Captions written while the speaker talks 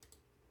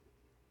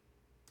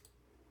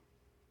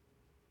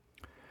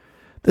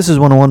This is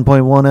 101.1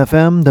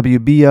 FM,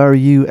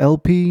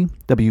 WBRU-LP,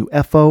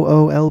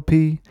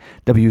 WFOO-LP,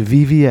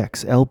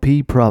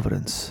 WVVX-LP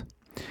Providence.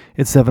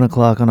 It's 7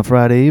 o'clock on a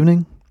Friday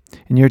evening,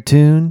 and you're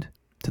tuned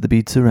to the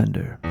Beat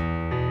Surrender.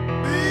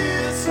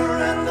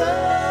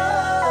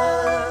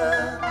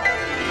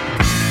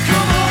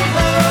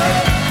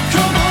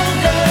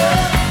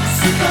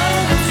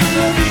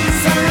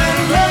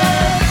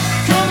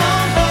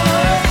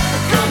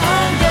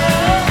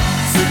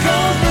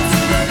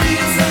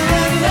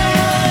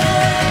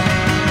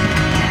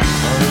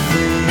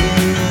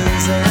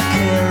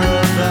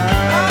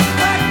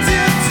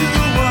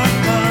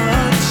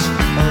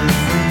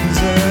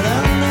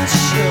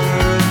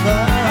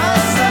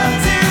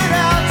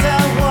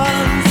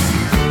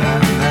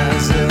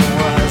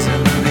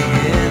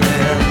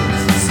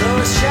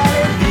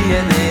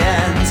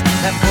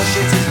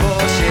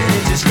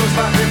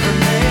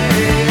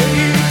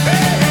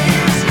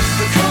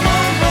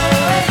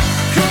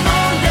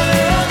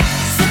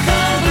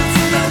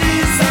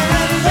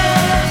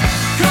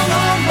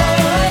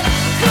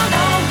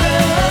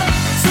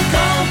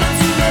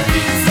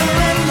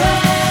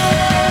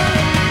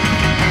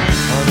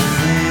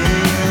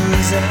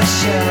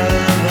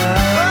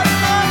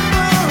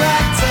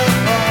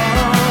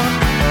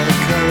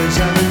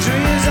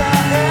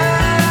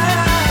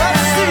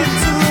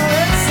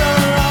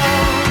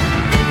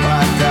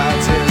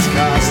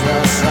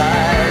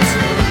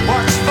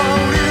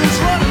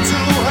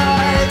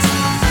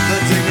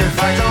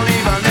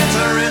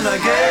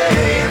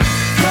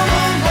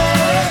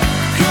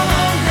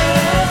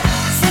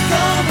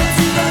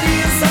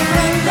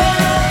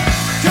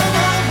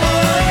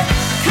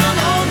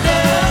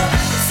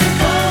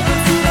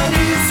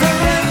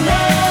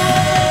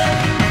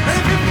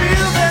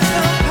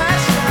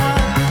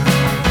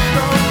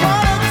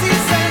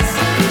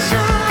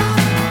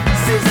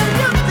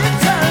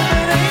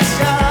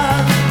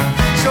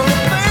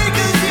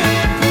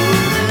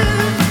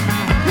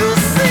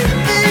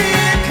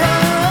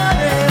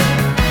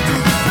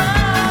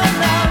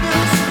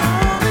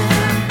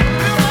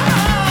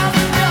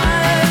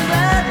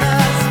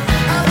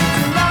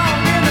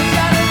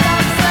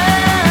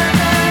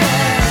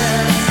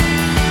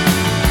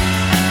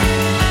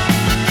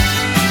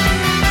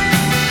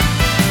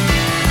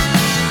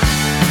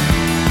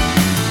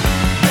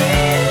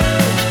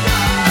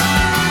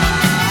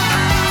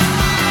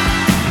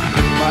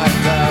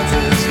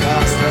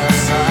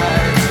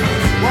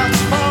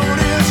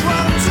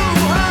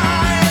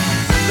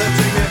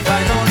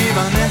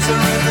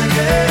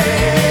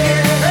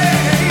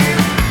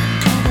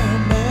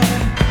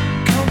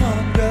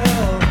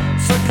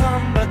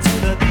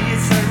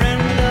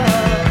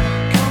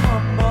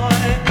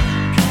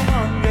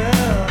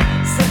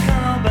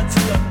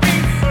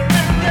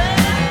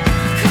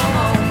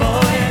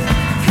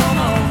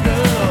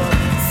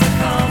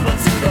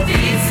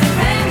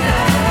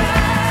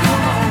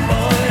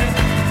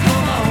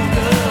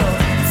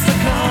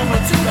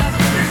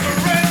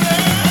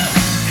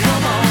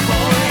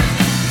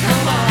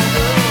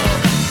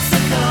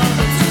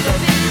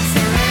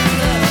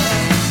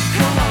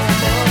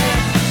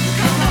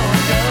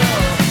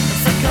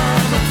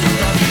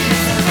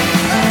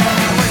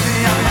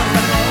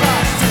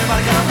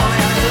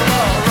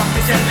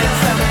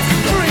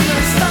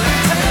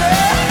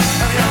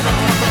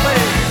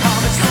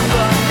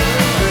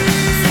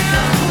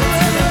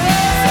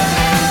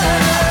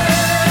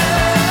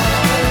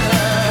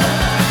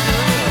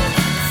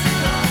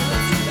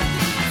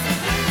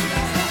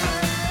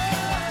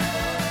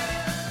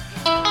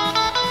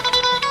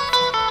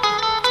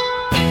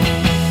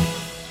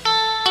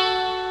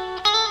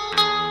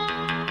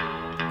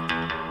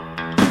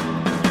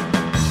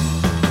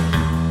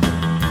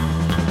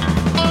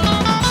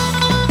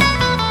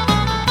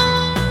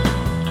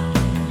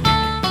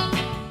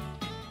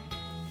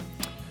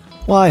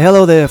 Why,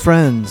 hello there,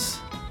 friends,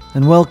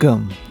 and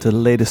welcome to the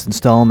latest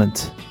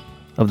installment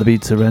of the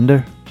Beat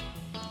Surrender.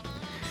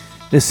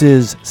 This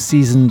is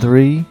Season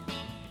 3,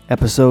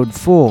 Episode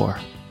 4,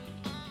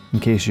 in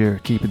case you're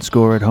keeping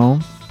score at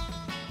home.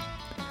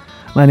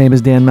 My name is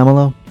Dan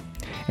Memolo,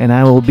 and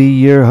I will be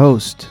your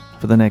host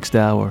for the next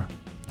hour.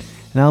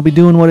 And I'll be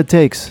doing what it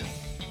takes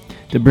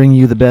to bring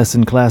you the best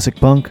in classic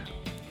punk,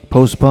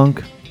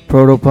 post-punk,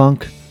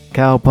 proto-punk,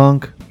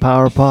 cow-punk,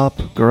 power pop,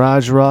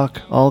 garage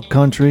rock, alt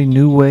country,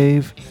 new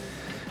wave,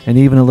 and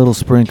even a little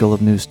sprinkle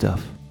of new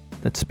stuff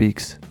that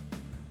speaks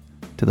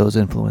to those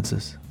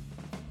influences.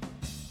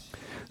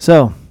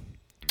 So,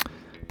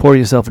 pour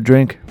yourself a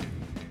drink,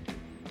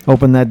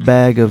 open that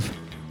bag of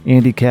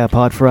Andy Cap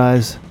hot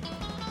fries,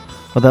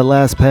 or that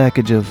last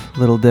package of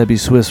Little Debbie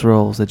Swiss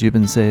rolls that you've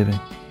been saving.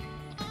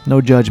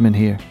 No judgment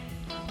here.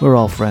 We're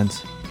all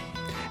friends.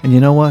 And you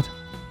know what?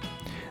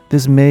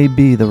 This may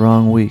be the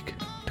wrong week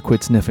to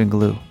quit sniffing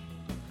glue.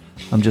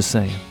 I'm just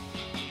saying.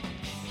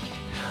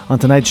 On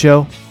tonight's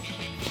show,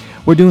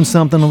 we're doing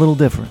something a little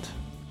different.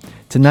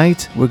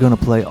 Tonight, we're going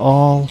to play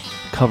all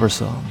cover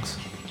songs.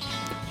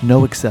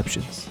 No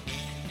exceptions.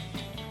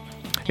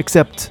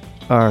 Except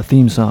our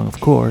theme song,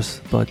 of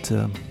course, but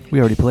we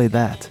already played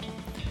that.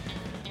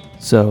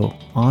 So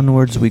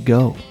onwards we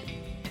go.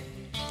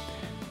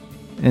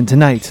 And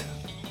tonight,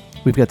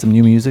 we've got some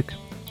new music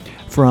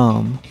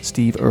from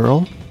Steve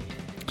Earle.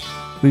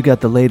 We've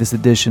got the latest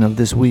edition of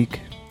This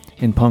Week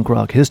in Punk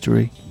Rock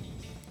History.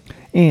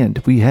 And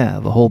we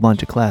have a whole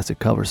bunch of classic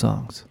cover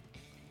songs,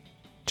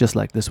 just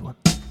like this one.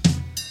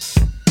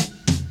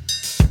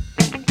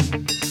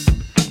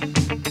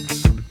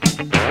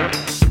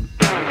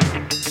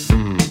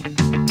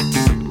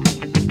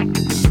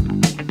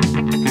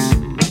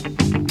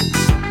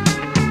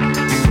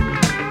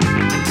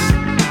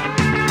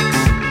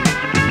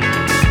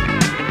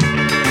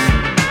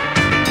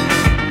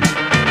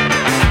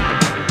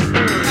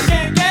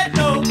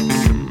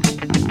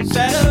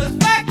 Saturday.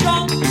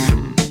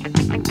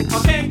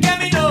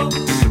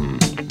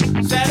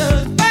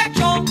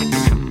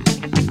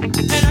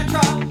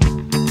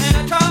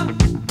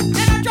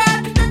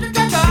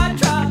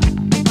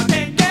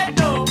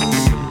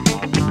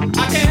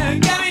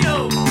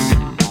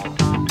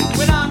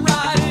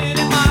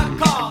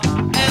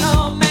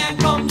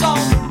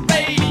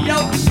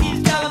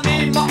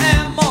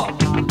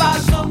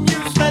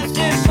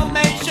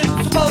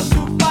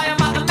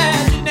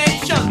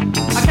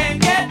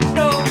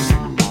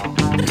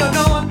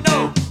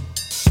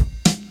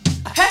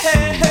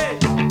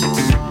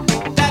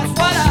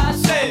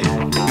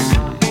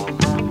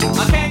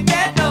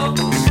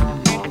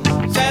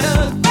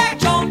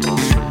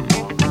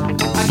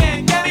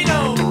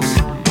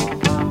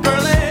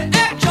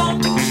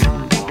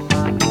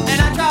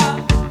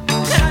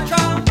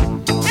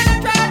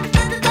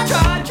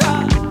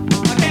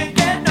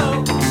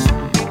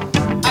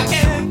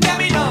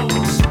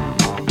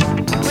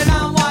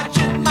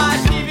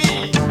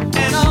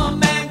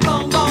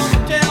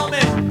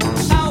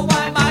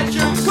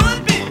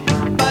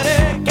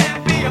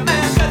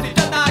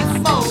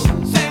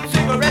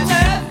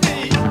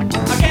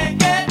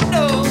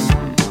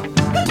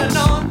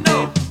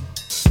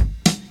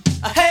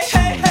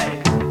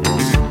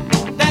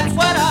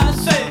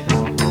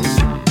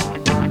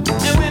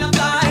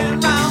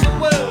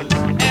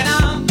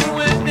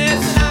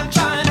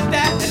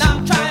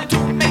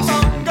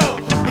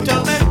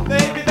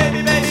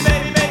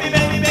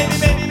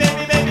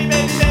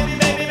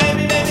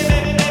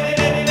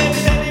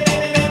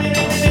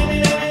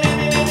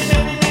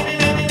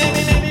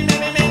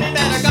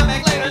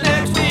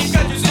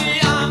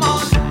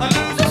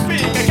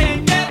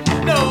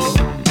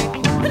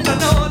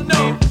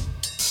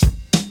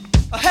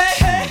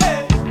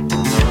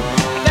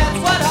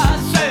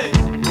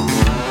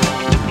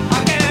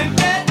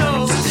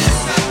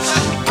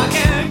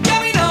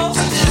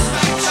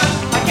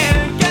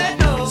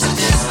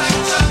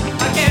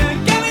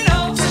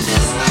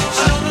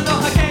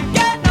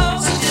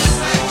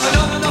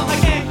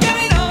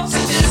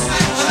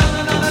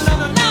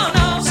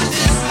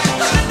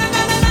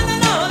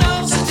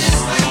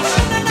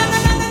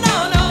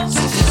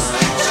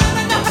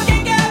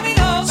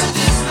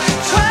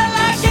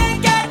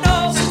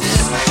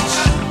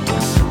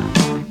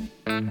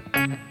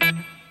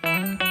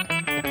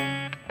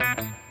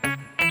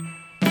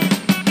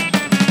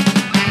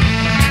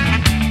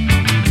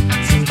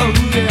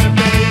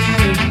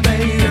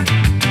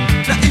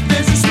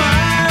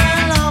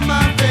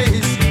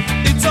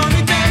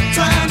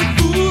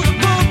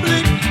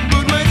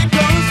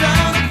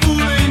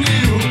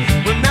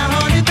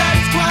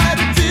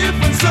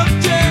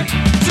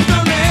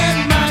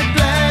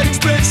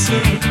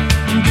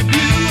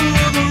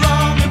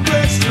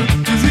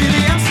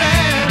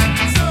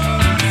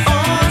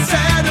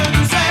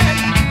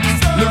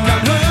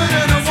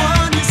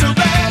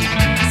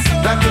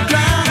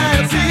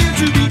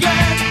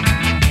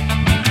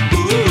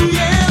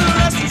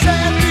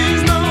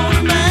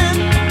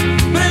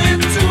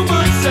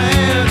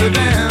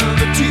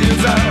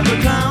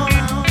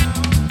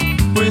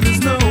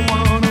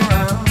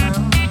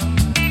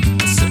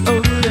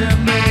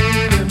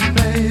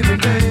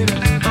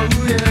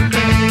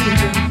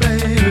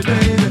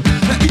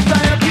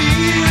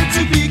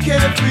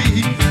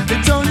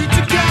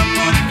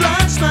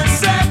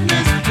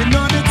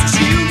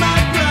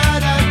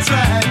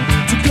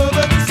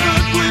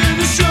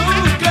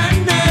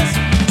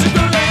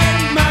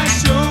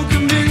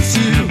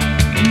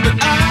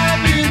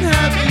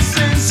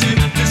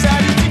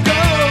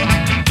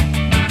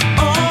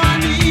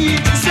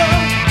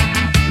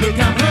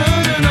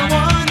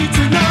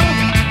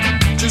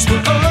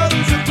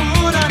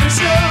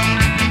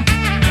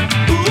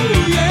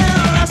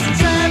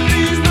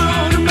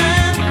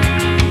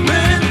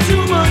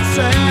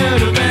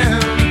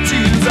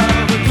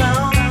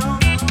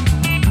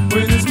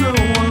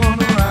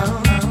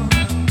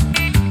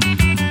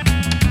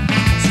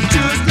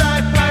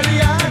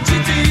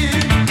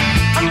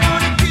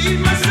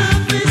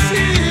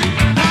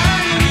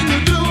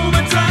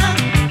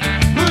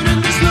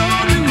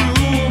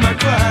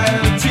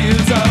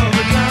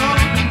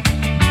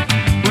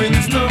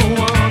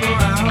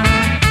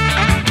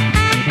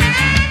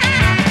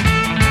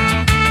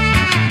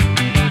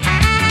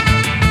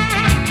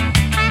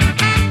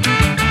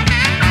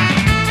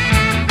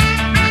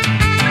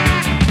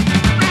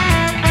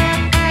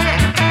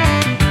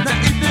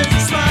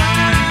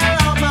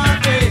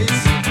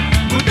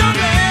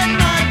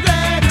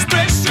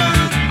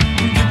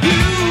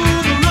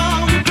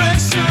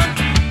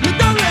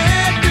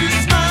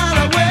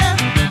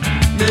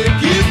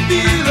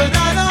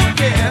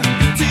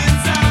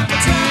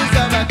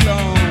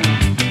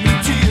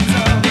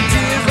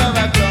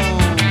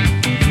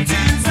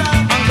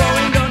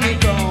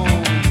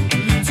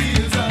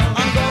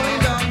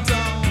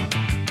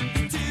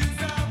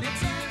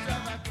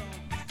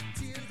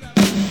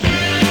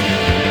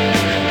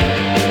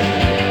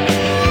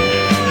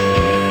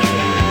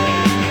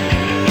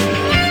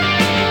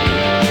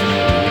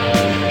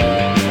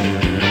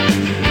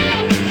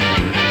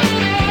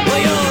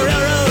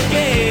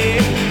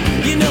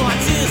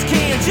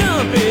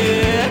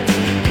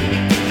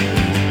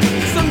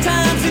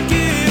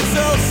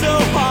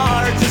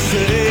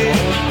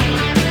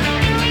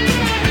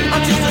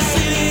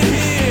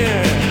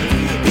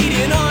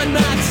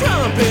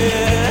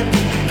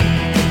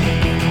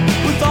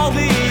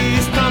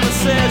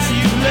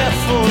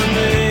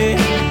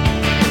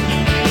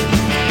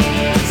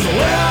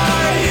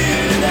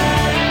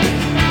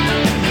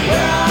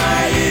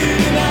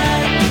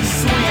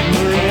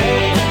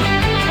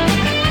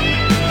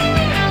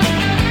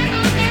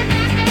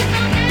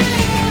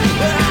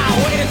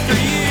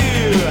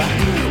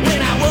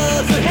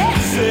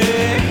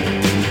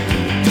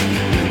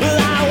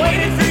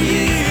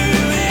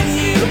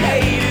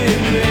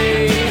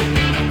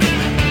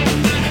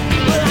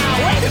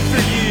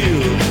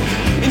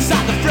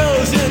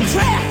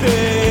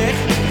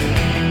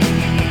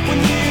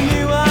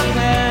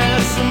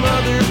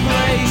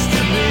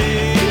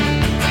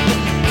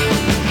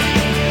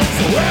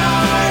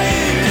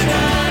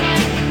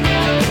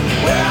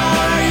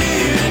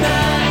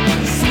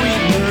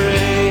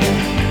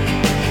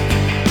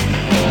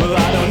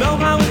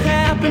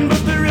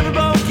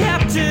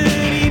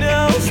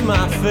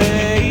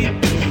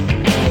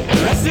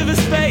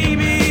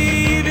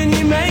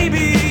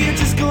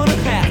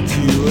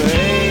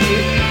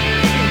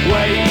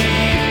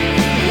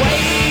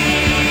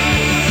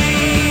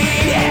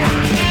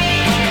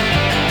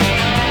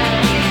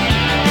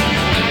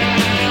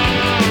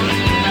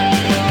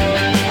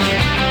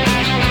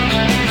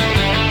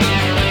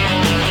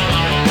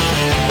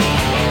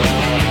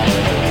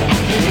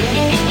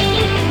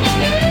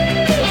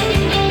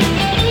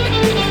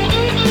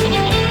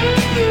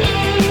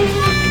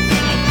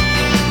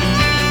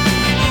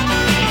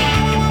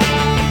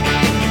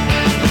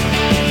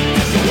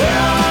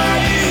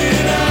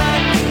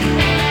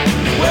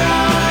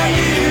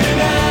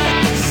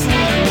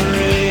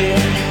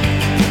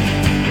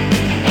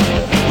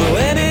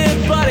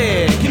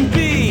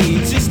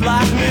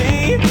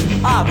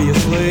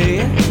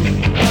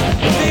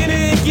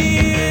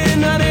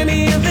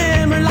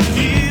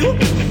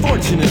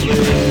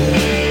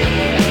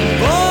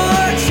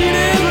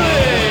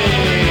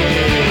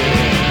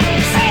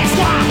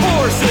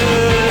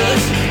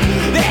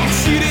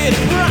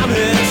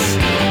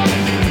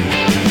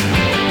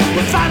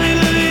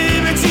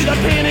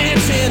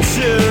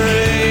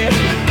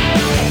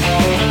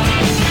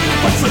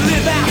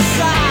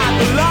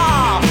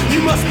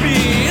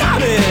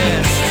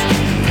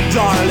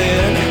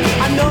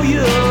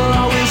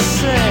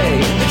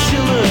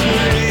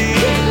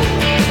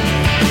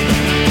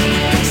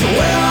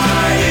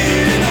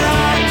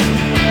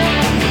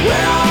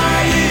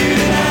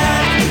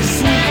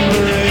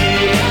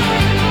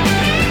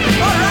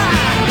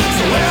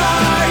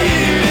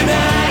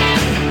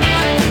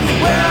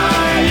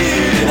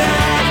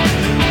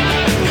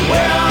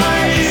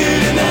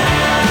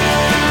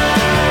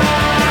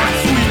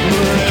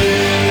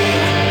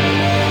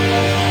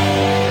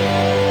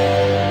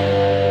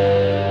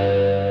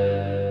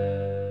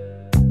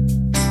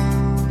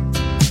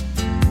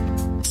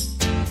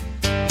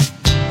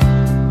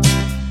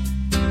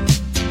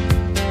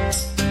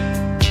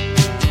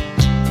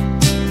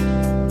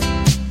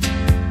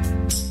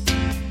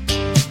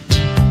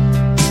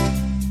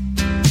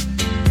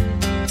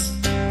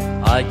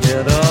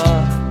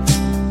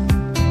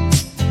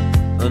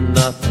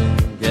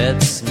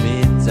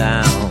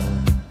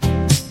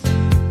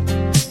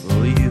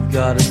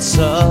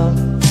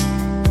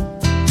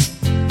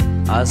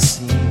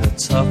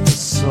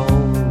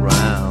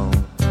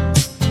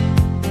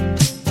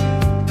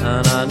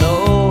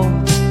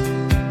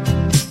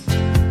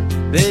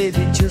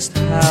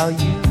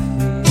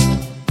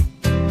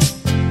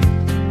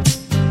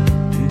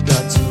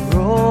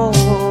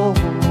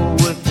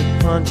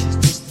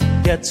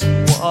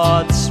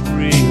 heart's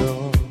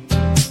real.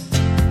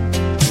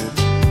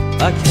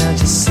 I can't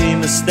you see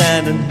me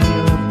standing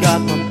here? I've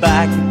got my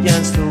back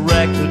against the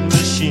record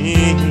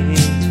machine.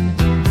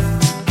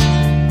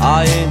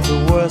 I ain't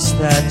the worst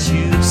that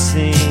you've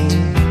seen.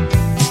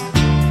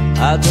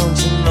 Don't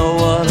you know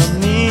what I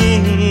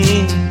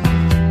mean?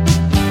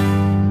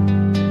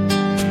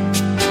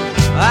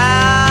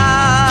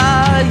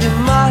 You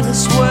might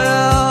as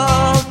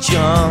well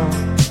jump.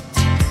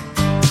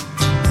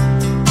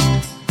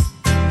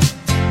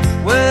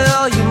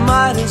 Well, you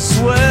might as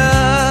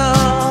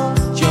well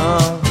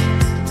jump.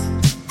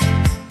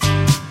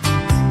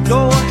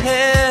 Go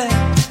ahead.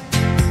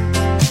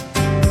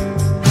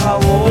 How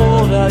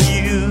old are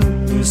you?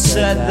 Who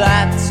said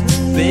that?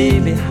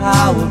 Baby,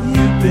 how have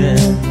you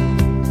been?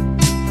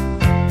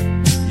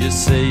 You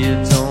say you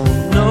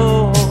don't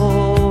know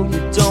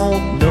until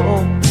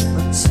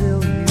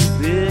you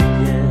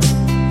begin.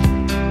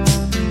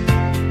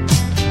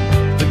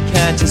 But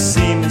can't you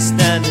see me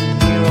standing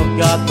here? I've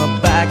got my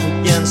back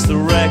against the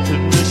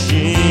record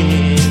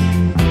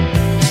machine.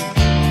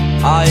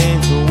 I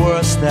ain't the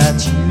worst that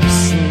you've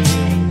seen.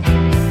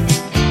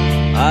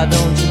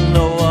 Don't you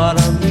know what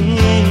I mean?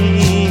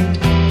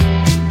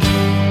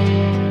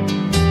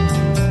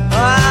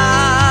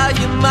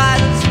 You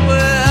might as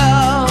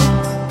well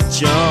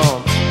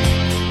jump.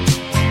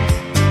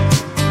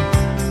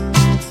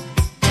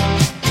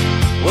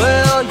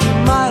 Well, you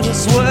might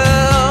as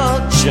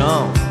well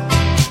jump.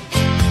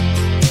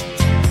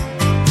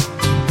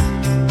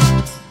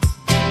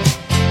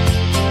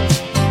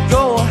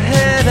 Go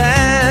ahead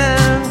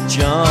and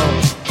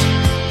jump.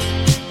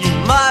 You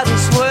might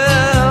as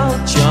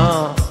well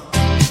jump.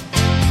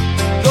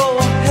 Go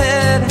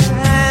ahead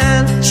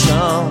and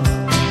jump.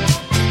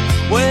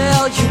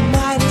 Well, you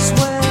might as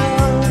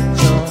well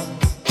jump.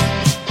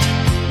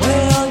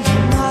 Well, you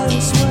might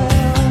as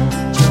well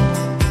jump.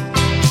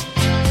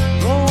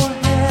 Go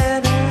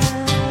ahead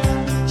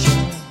and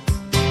jump.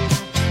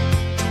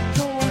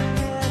 Go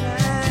ahead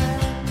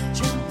and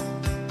jump.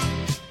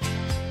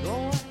 Go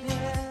ahead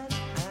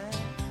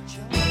and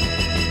jump.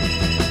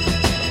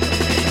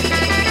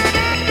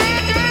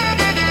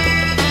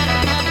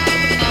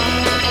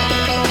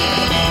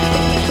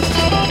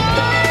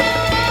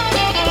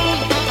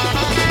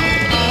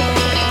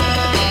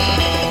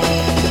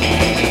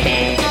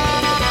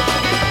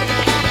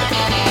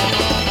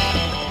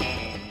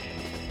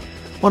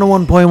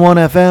 101.1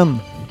 FM.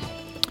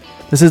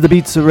 This is the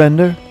Beat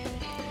Surrender,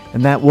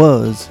 and that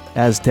was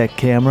Aztec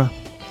Camera,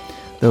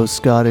 those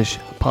Scottish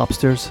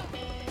popsters,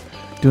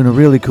 doing a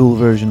really cool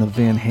version of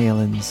Van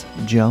Halen's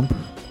Jump.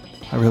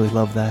 I really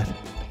love that.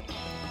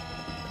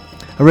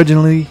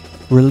 Originally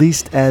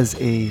released as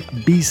a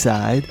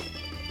B-side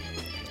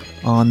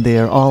on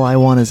their All I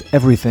Want Is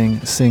Everything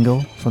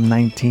single from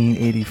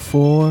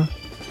 1984,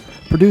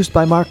 produced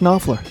by Mark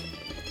Knopfler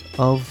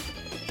of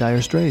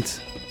Dire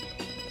Straits.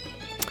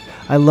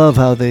 I love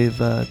how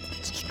they've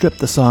stripped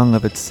the song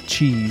of its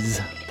cheese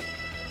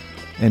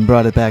and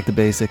brought it back to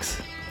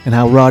basics, and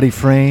how Roddy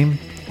Frame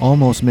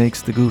almost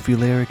makes the goofy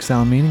lyrics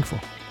sound meaningful.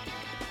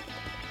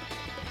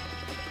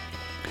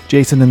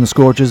 Jason and the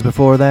Scorchers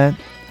before that,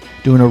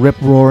 doing a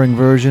rip-roaring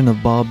version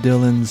of Bob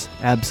Dylan's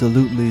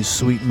Absolutely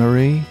Sweet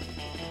Marie,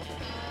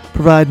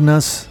 providing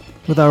us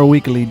with our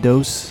weekly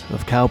dose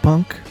of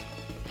cowpunk.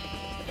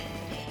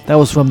 That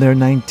was from their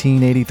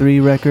 1983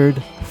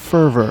 record,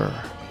 Fervor.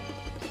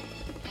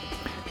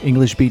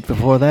 English Beat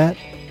before that,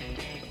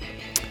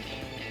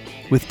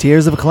 with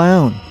Tears of a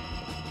Clown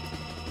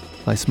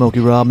by Smokey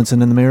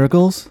Robinson and the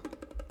Miracles.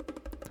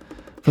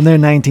 From their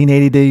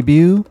 1980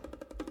 debut,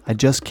 I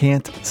Just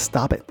Can't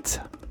Stop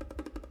It.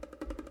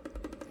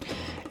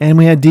 And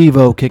we had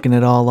Devo kicking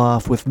it all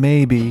off with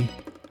maybe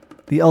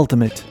the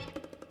ultimate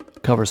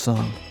cover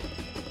song,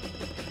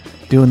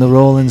 doing the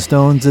Rolling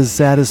Stones'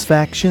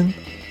 Satisfaction.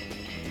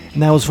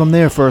 And that was from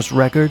their first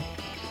record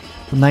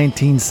from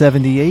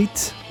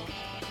 1978.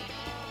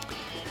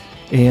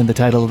 And the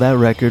title of that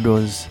record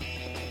was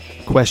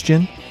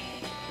Question,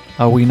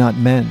 Are We Not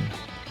Men?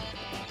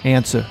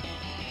 Answer,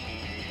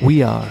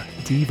 We Are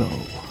Devo.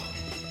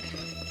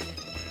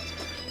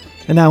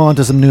 And now on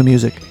to some new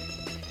music.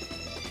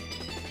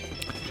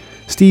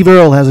 Steve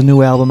Earle has a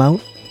new album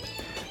out,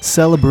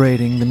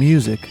 celebrating the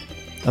music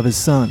of his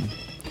son,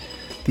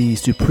 the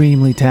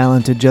supremely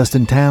talented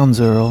Justin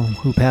Townes Earle,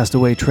 who passed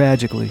away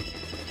tragically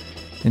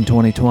in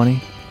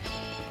 2020.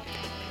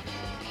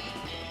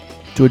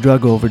 To a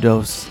drug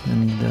overdose,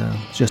 and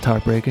it's just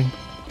heartbreaking.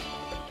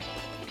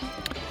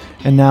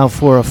 And now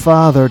for a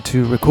father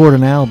to record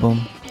an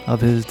album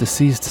of his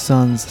deceased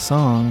son's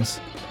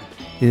songs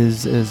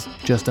is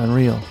just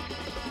unreal,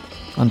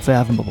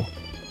 unfathomable.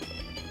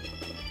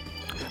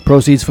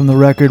 Proceeds from the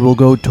record will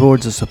go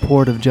towards the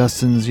support of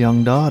Justin's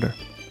young daughter,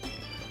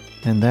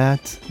 and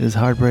that is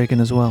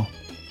heartbreaking as well.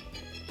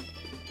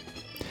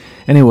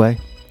 Anyway,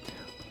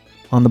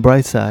 on the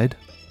bright side,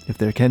 if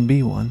there can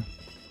be one,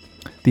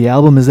 the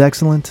album is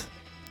excellent,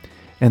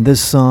 and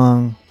this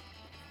song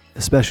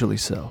especially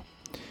so.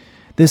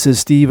 This is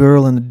Steve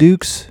Earle and the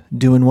Dukes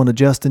doing one of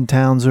Justin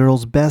Townes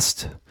Earle's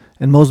best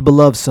and most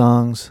beloved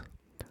songs,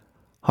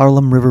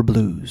 Harlem River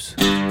Blues.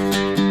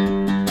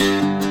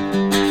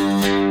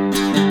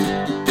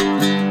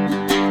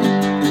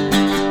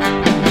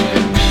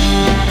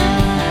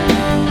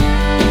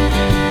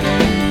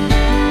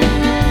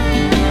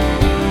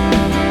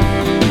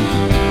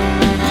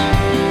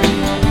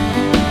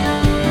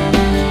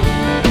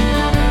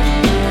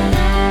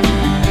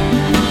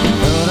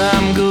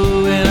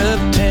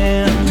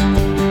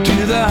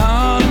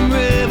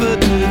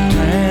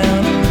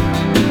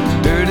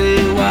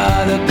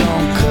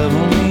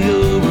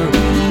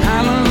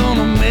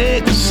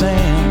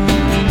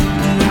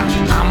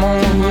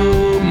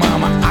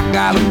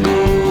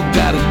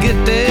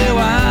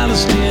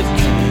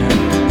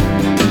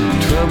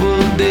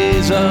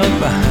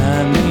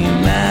 Behind me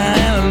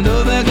now, I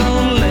know they're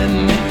gonna let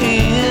me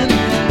in.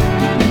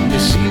 You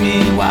see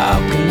me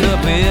walking up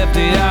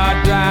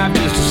FDR Drive,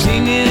 just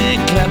singing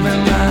and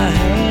clapping my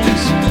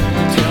hands.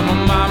 Tell my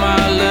mama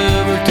I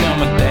love her, tell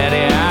my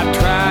daddy I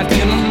tried.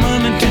 Give my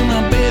money to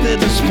my baby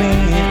to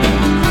spend.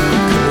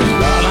 'Cause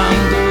while I'm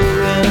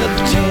going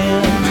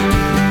uptown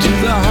to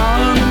the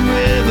Harlem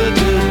River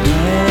to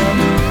drown,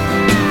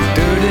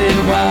 dirty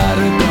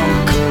water don't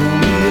cover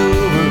me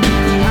over.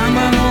 I'm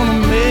not gonna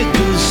make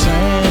a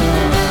sound.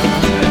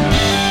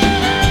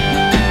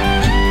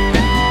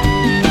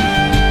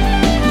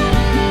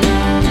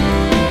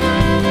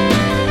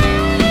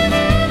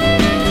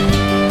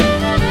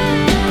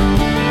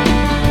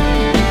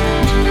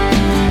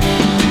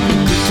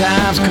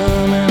 Times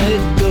come and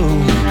it go.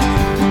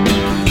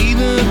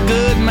 Even a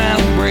good man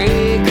will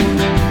break.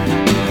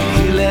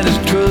 He let his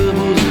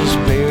troubles just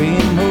bury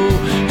him whole,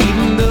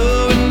 even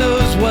though he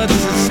knows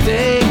what's at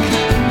stake.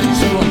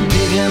 So I'm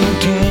taking the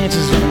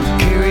chances and I'm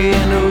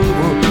carrying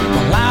over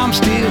while I'm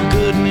still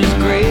good in his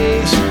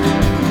grace.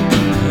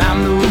 And I'm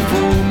no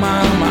fool,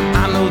 mama,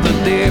 I know the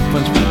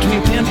difference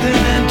between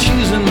tempting and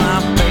choosing my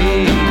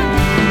fate.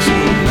 So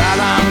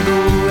while I'm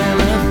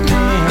going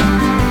uptown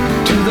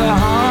to the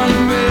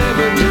Harlem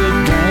River to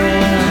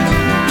drown,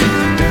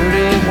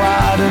 dirty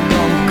water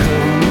gonna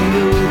cover me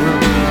over.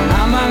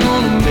 I'm not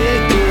gonna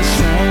make a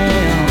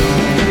sound.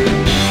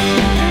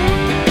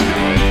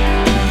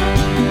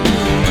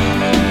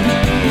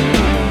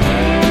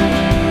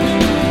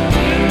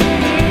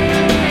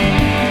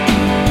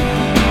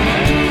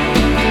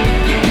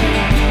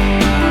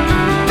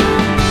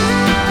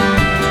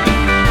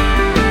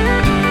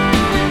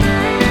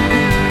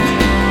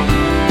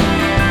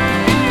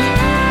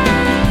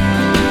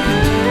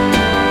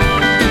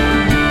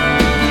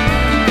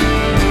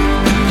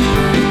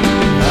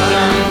 But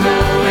I'm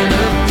going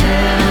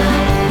uptown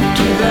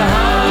to the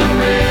Harlem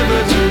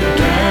River to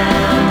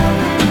drown.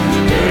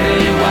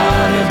 Dirty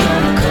water's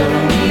gonna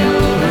cover me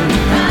over.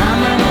 I'm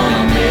not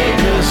gonna make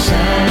a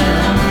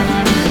sound.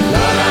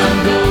 But I'm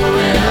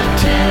going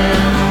uptown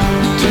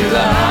to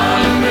the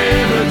Harlem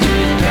River to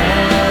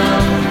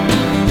drown.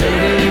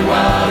 Dirty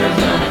water's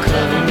gonna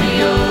cover me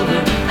over.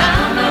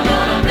 I'm not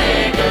gonna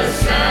make a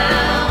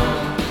sound.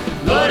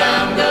 But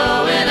I'm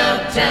going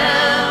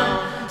uptown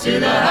to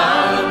the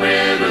Harlem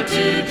River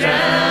to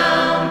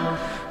drown.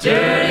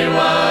 Dirty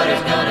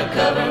water's gonna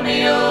cover me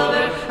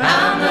over.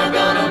 I'm not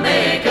gonna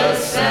make a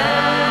sound.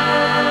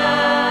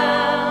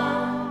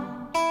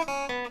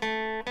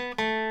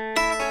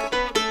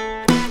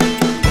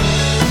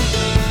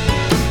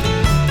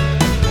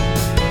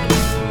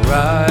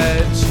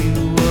 Write you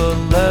a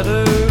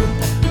letter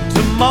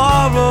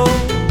tomorrow.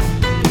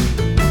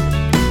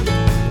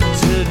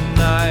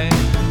 Tonight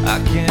I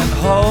can't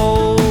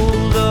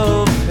hold a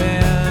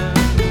pen.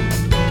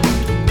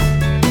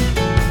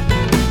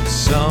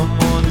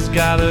 Someone's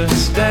got a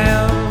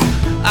stamp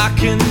I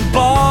can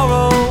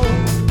borrow.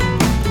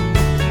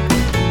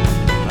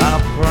 I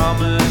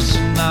promise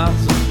not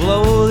to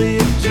blow the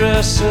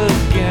address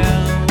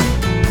again.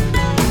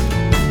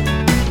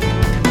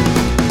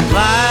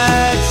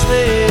 Lights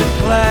they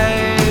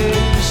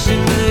flash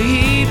in the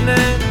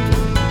evening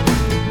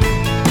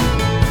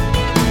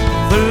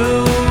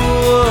through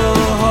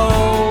a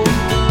hole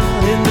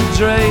in the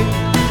drape.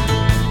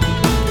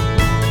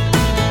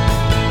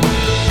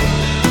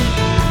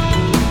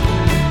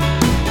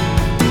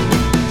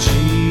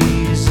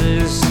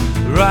 Jesus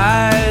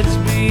rides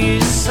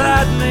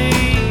beside me,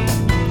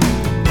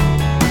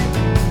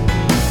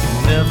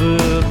 never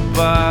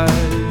buys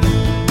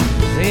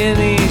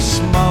any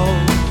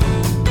smoke.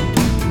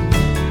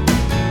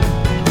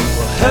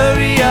 Well,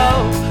 hurry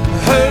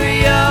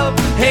up,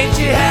 ain't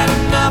you had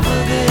enough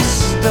of this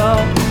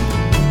stuff?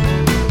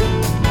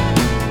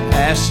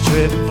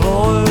 Ashtray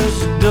floors,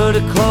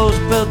 dirty clothes,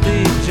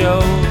 filthy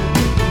Joe.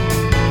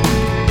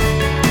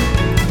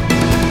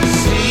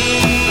 See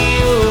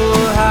you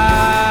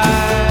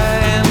high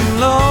and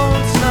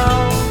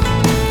lonesome.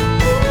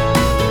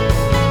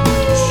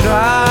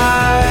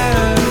 Try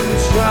and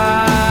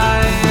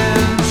try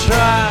and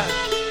try.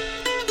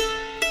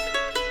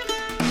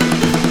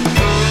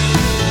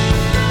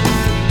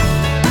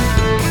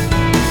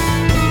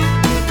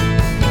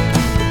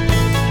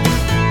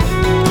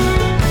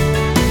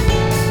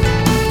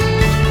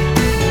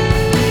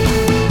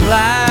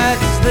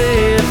 Lights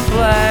they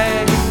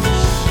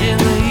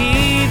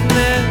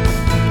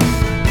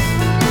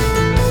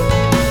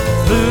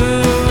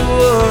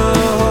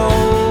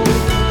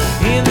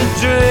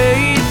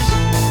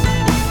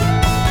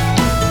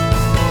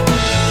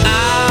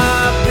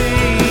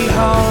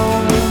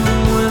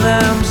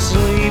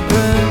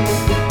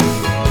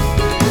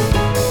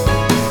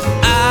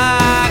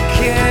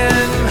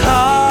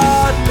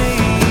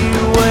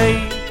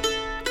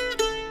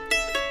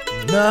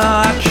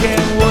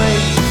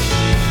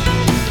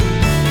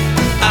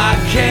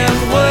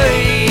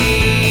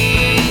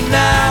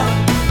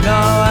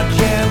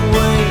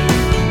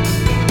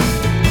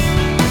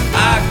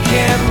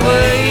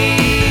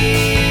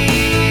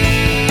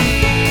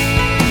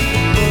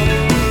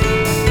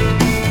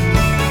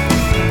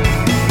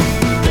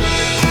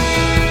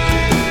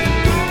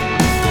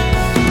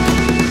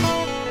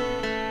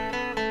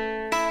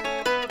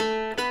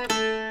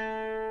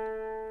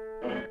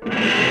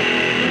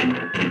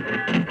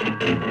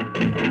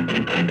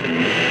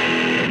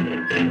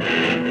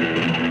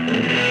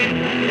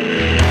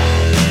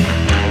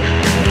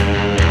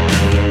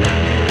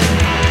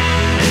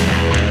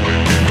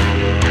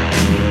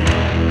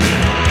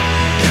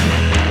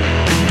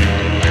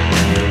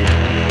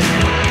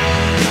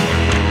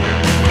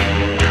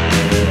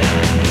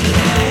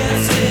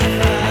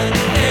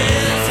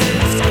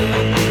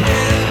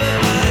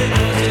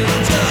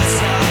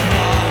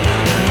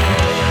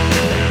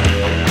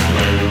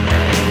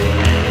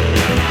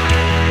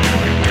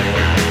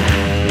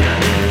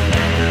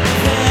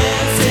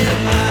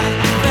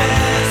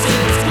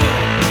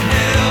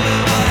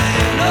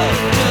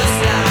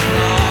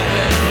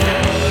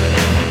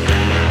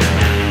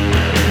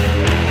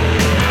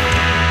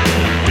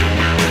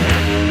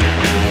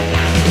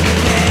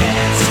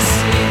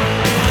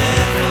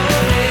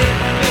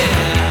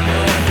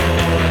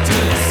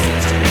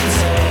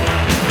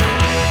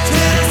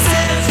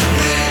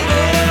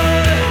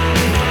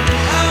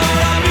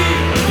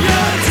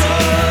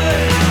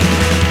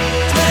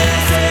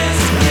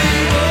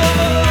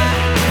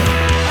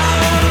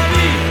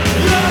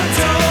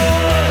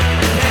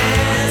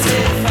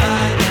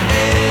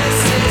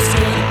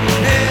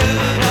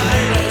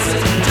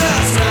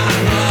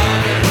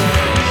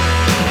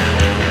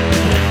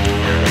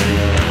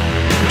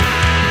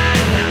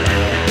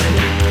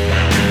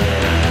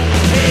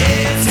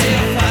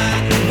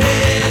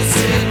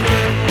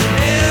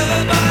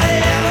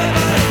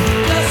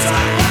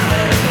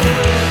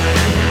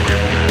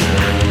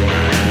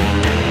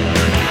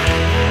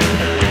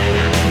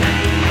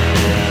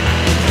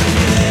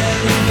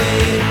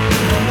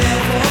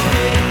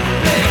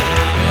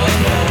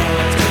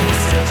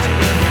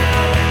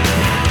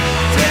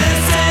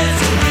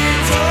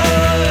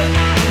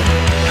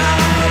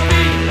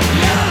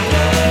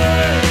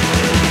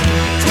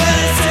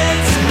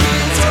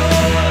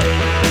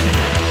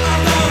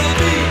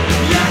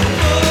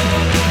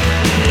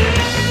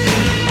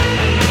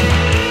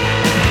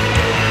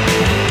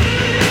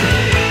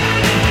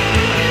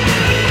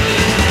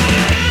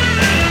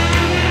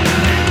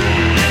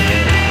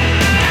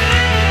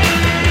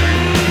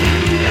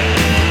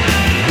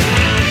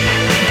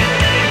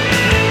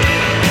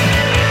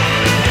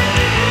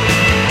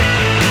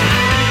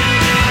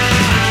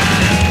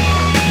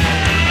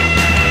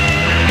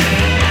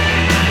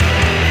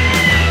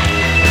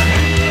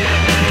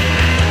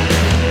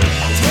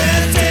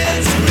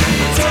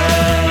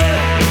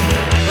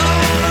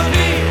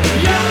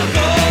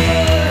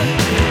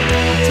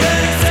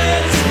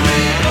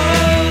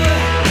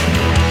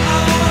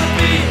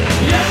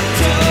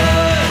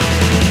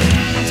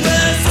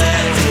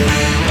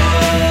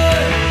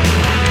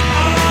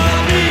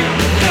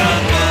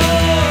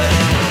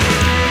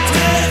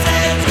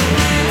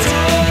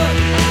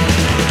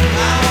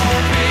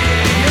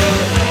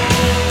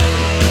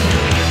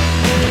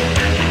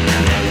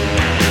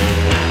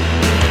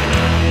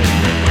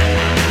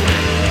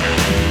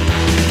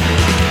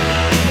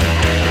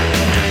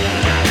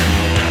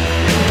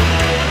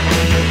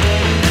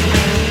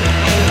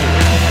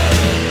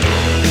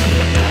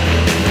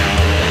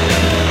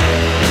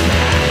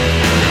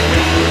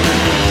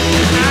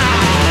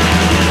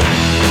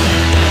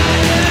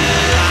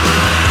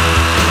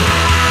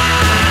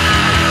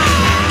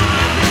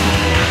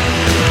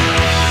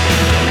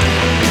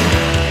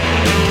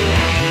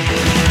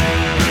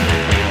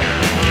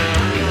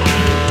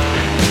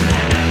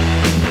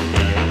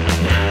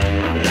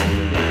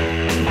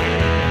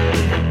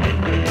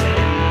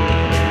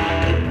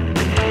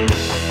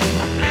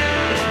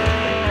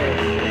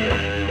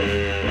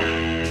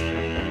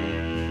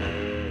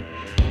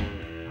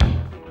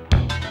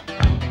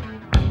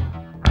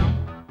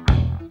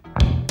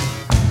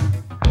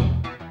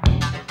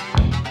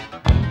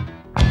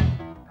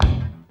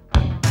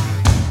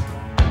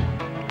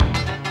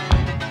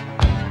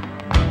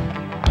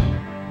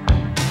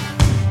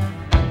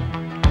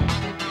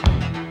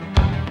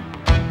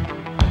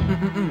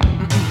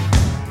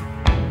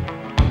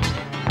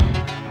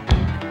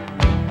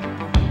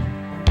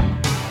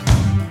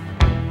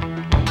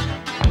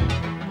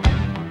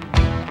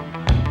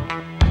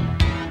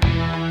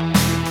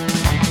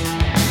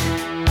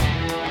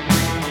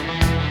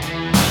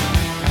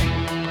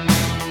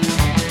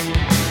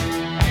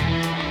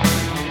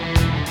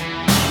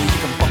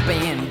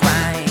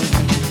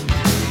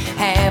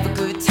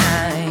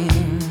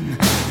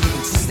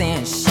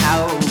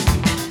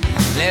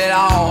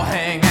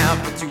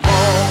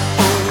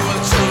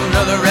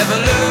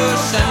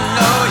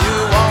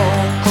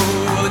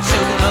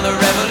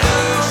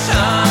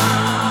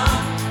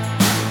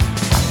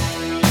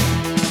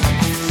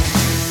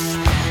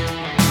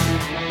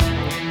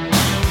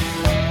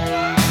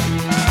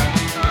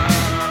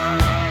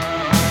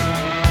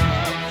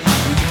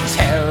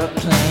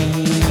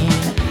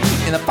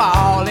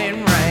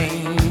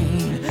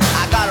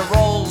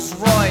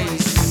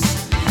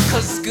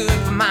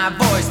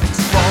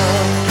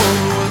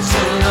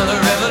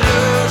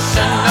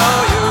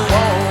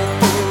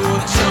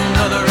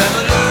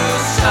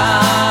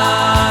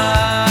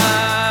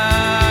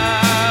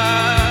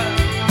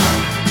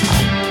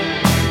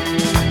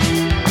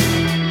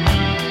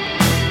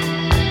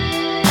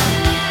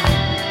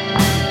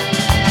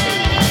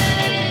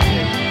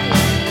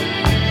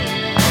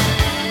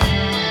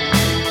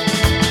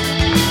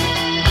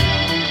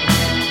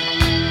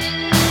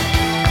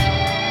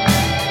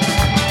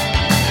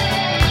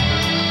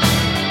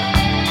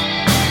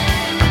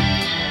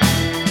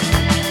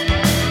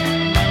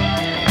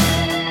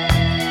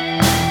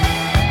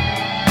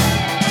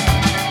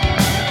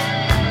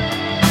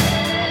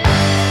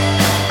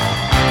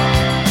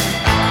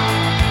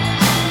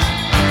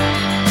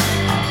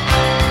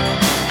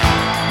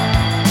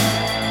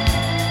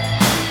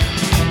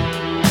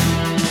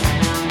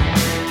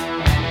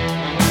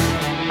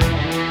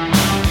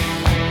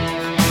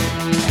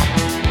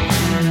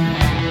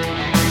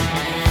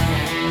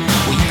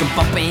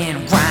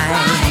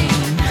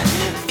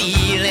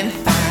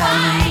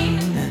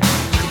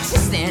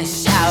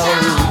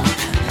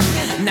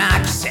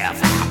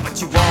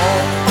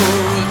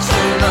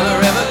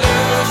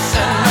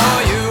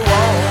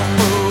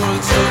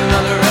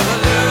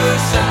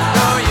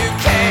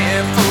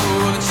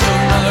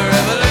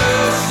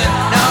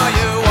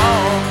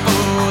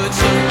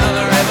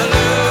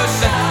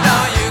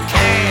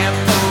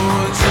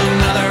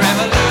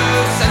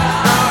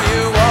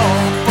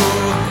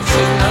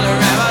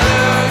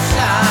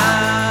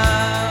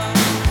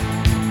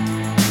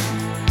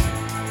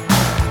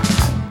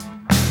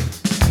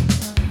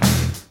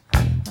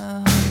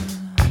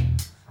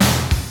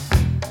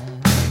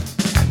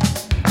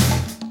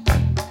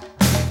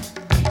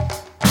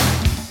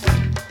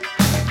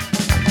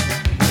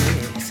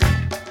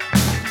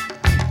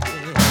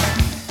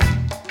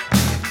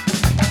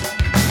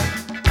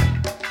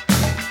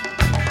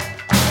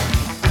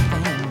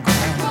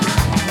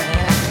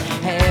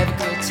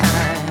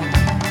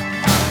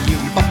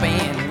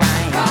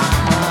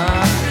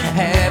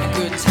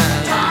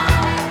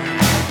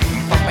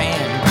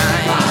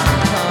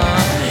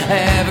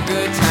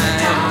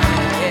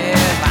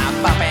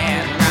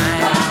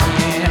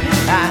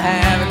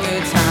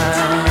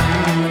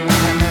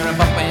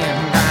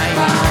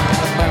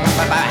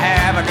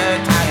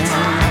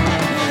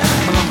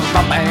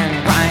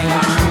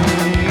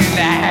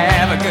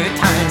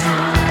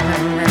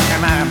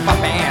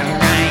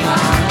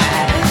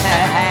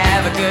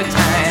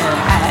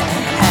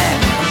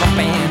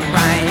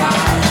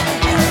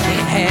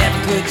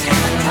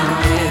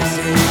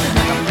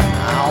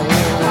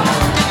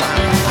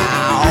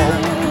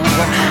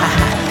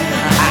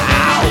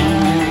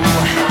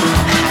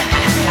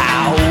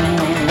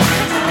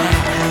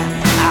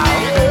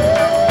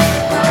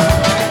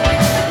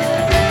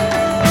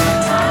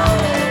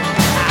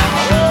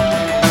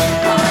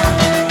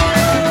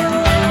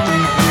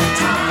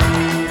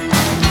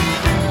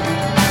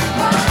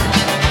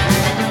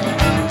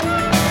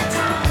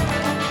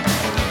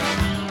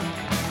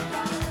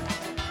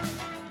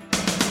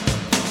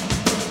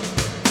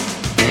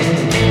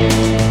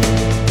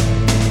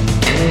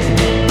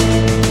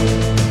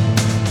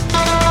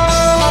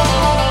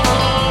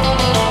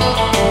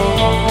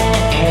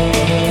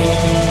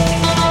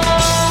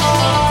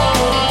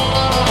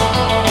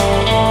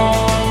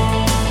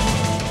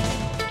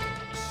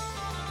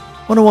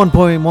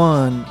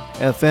 101.1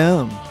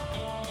 FM,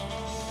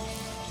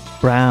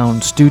 Brown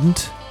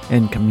Student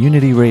and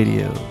Community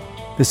Radio.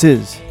 This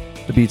is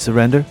The Beat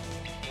Surrender.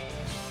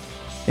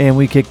 And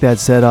we kick that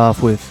set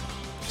off with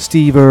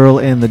Steve Earle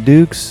and the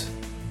Dukes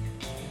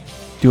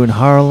doing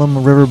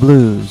Harlem River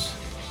Blues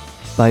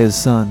by his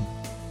son,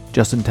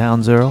 Justin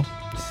Townes Earle.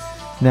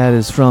 And that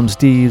is from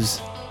Steve's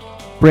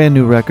brand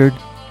new record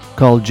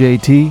called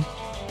JT.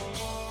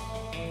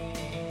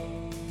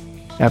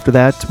 After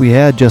that, we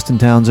had Justin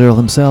Townes Earle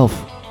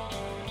himself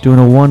doing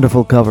a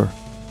wonderful cover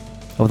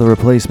of the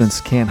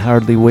Replacements' Can't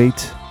Hardly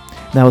Wait.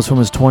 And that was from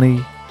his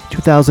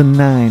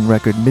 2009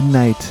 record,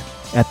 Midnight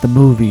at the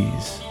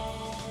Movies.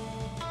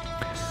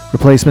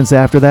 Replacements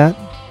after that,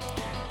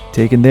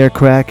 taking their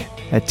crack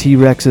at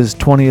T-Rex's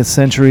 20th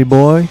Century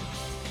Boy. And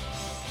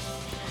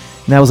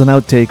that was an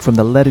outtake from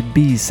the Let It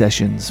Be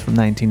sessions from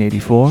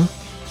 1984.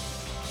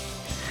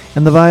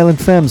 And the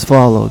Violent Femmes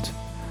followed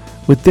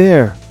with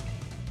their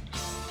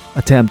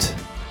attempt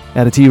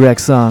at a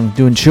T-Rex song,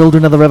 doing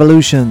Children of the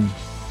Revolution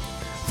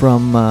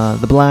from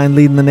The Blind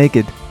Leading the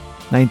Naked,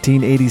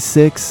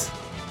 1986,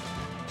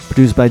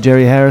 produced by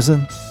Jerry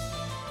Harrison.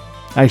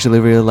 I actually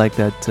really like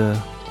that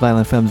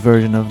Violent Femmes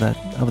version of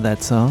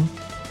that song.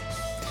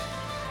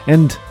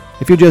 And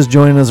if you're just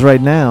joining us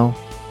right now,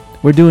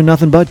 we're doing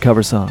nothing but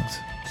cover songs.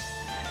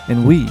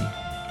 And we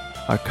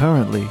are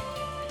currently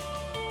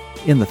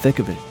in the thick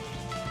of it.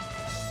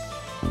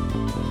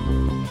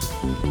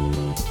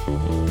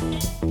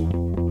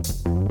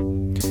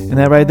 And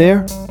that right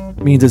there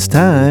means it's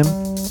time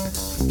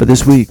for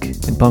This Week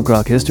in Punk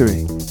Rock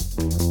History.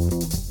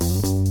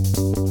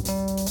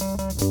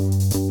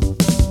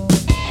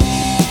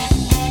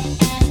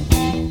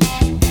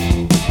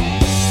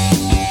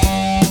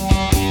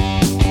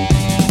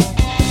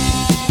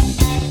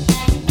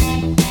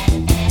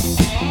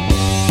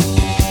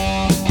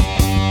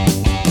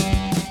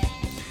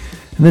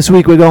 And this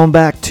week we're going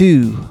back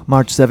to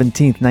March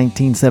 17th,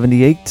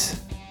 1978.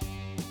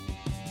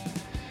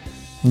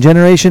 And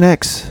Generation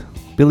X,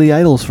 Billy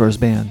Idol's first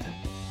band,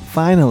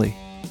 finally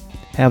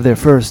have their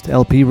first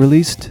LP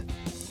released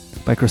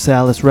by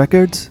Chrysalis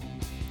Records.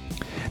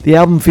 The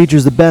album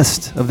features the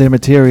best of their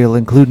material,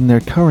 including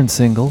their current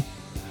single,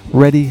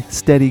 Ready,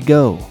 Steady,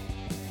 Go.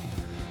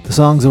 The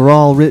songs are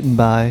all written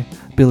by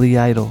Billy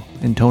Idol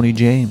and Tony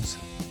James.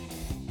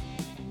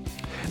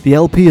 The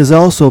LP has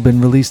also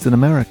been released in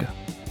America,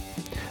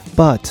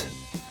 but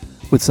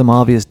with some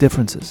obvious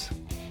differences.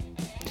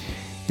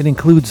 It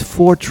includes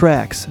 4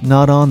 tracks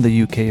not on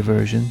the UK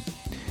version,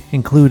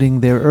 including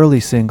their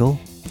early single,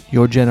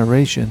 Your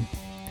Generation,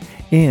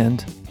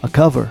 and a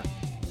cover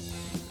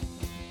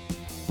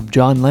of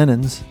John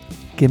Lennon's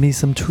Gimme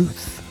Some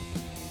Truth.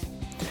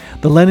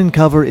 The Lennon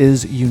cover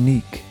is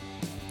unique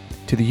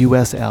to the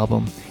US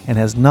album and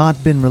has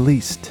not been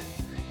released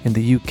in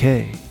the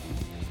UK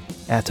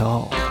at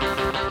all.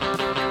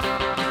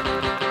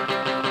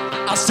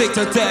 I'm sick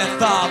to death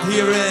of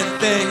hearing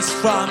things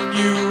from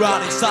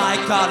neurotic,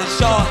 psychotic,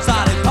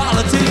 short-sighted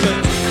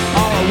politicians.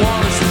 All I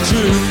want is the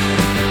truth,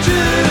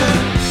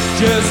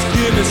 just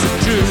give me some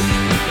truth.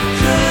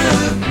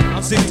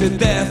 I'm sick to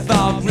death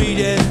of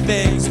reading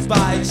things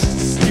by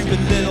stupid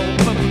little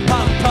punk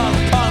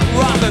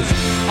rockers.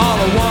 All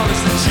I want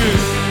is the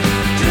truth,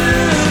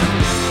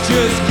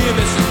 just give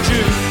me some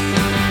truth.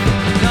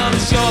 I'm a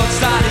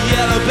short-sighted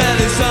yellow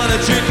belly son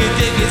of tricky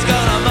dick. It's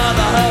gonna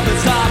mother her and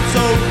stop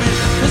so big.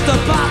 Just a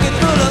pocket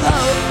full of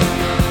hope,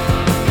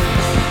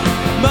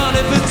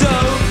 money for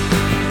dough.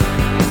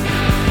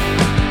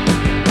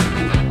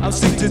 I'm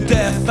sick to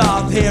death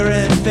of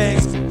hearing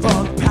things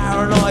from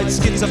paranoid,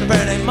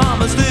 schizophrenic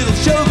mama's little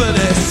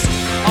chauvinists.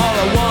 All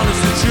I want is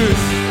the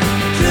truth,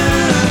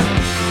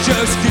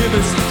 just give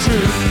us the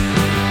truth.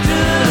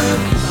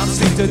 I'm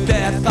sick to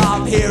death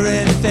of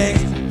hearing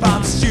things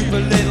from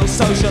stupid little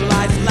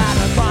socialites,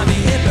 ladder crime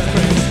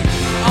hypocrites.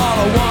 All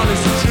I want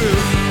is the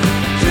truth,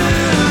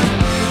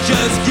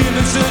 just give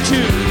us the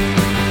truth.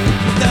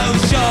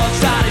 Those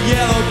short-sighted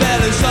yellow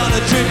bellies on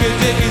a tricky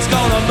dick. He's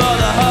gonna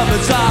mother her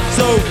and top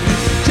so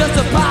just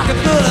a pocket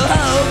full of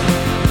hope,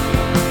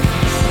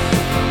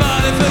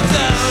 money for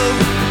dough.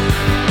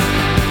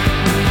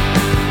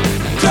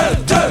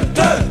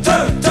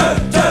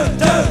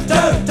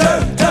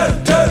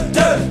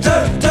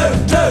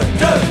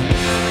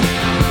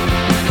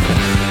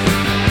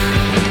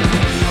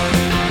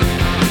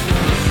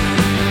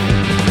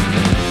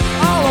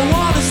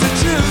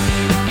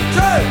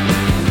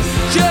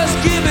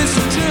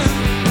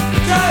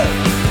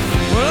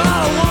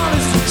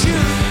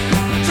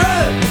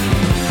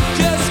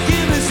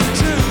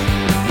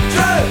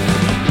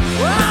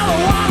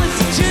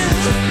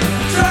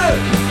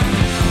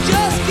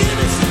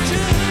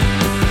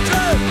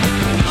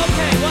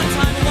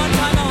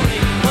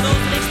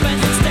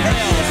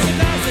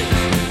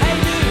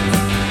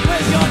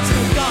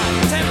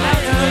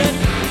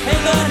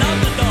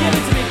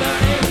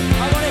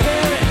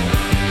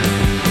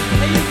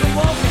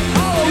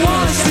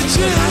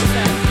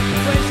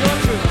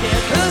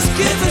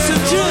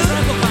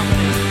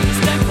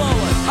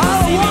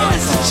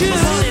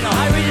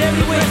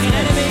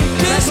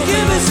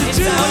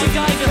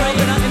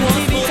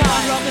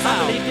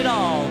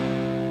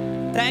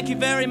 Thank you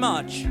very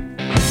much.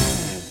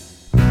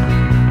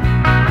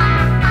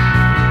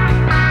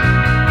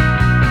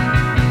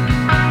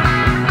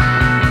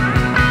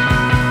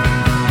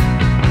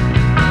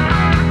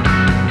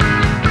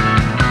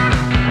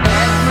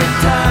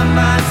 Time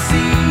I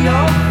see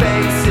your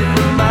face, it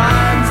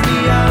reminds me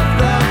of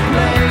the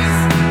place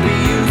we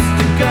used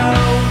to go.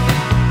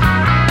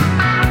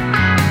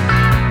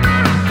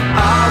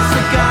 All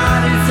I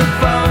got is a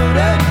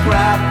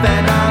photograph,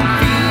 and I'm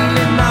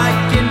feeling like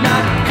you're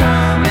not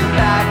coming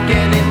back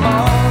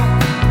anymore.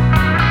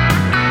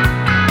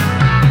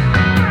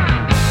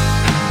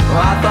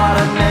 Well, I thought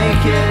I'd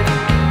make it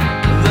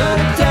the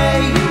day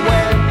you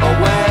went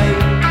away,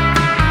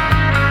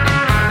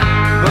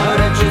 but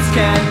I just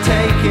can't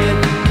take it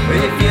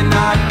if you're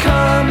not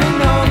coming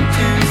home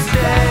to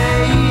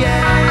stay.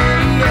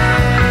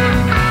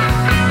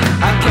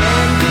 I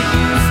can't get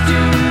used to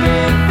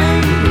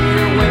living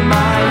here when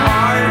my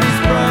heart is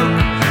broke,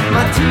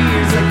 my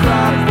tears I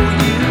cry for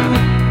you.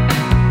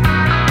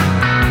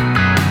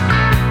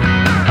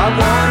 I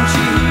want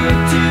you here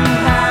to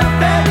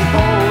have and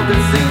hold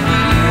as the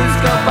years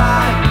go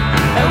by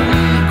and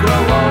we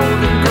grow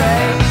old and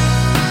gray.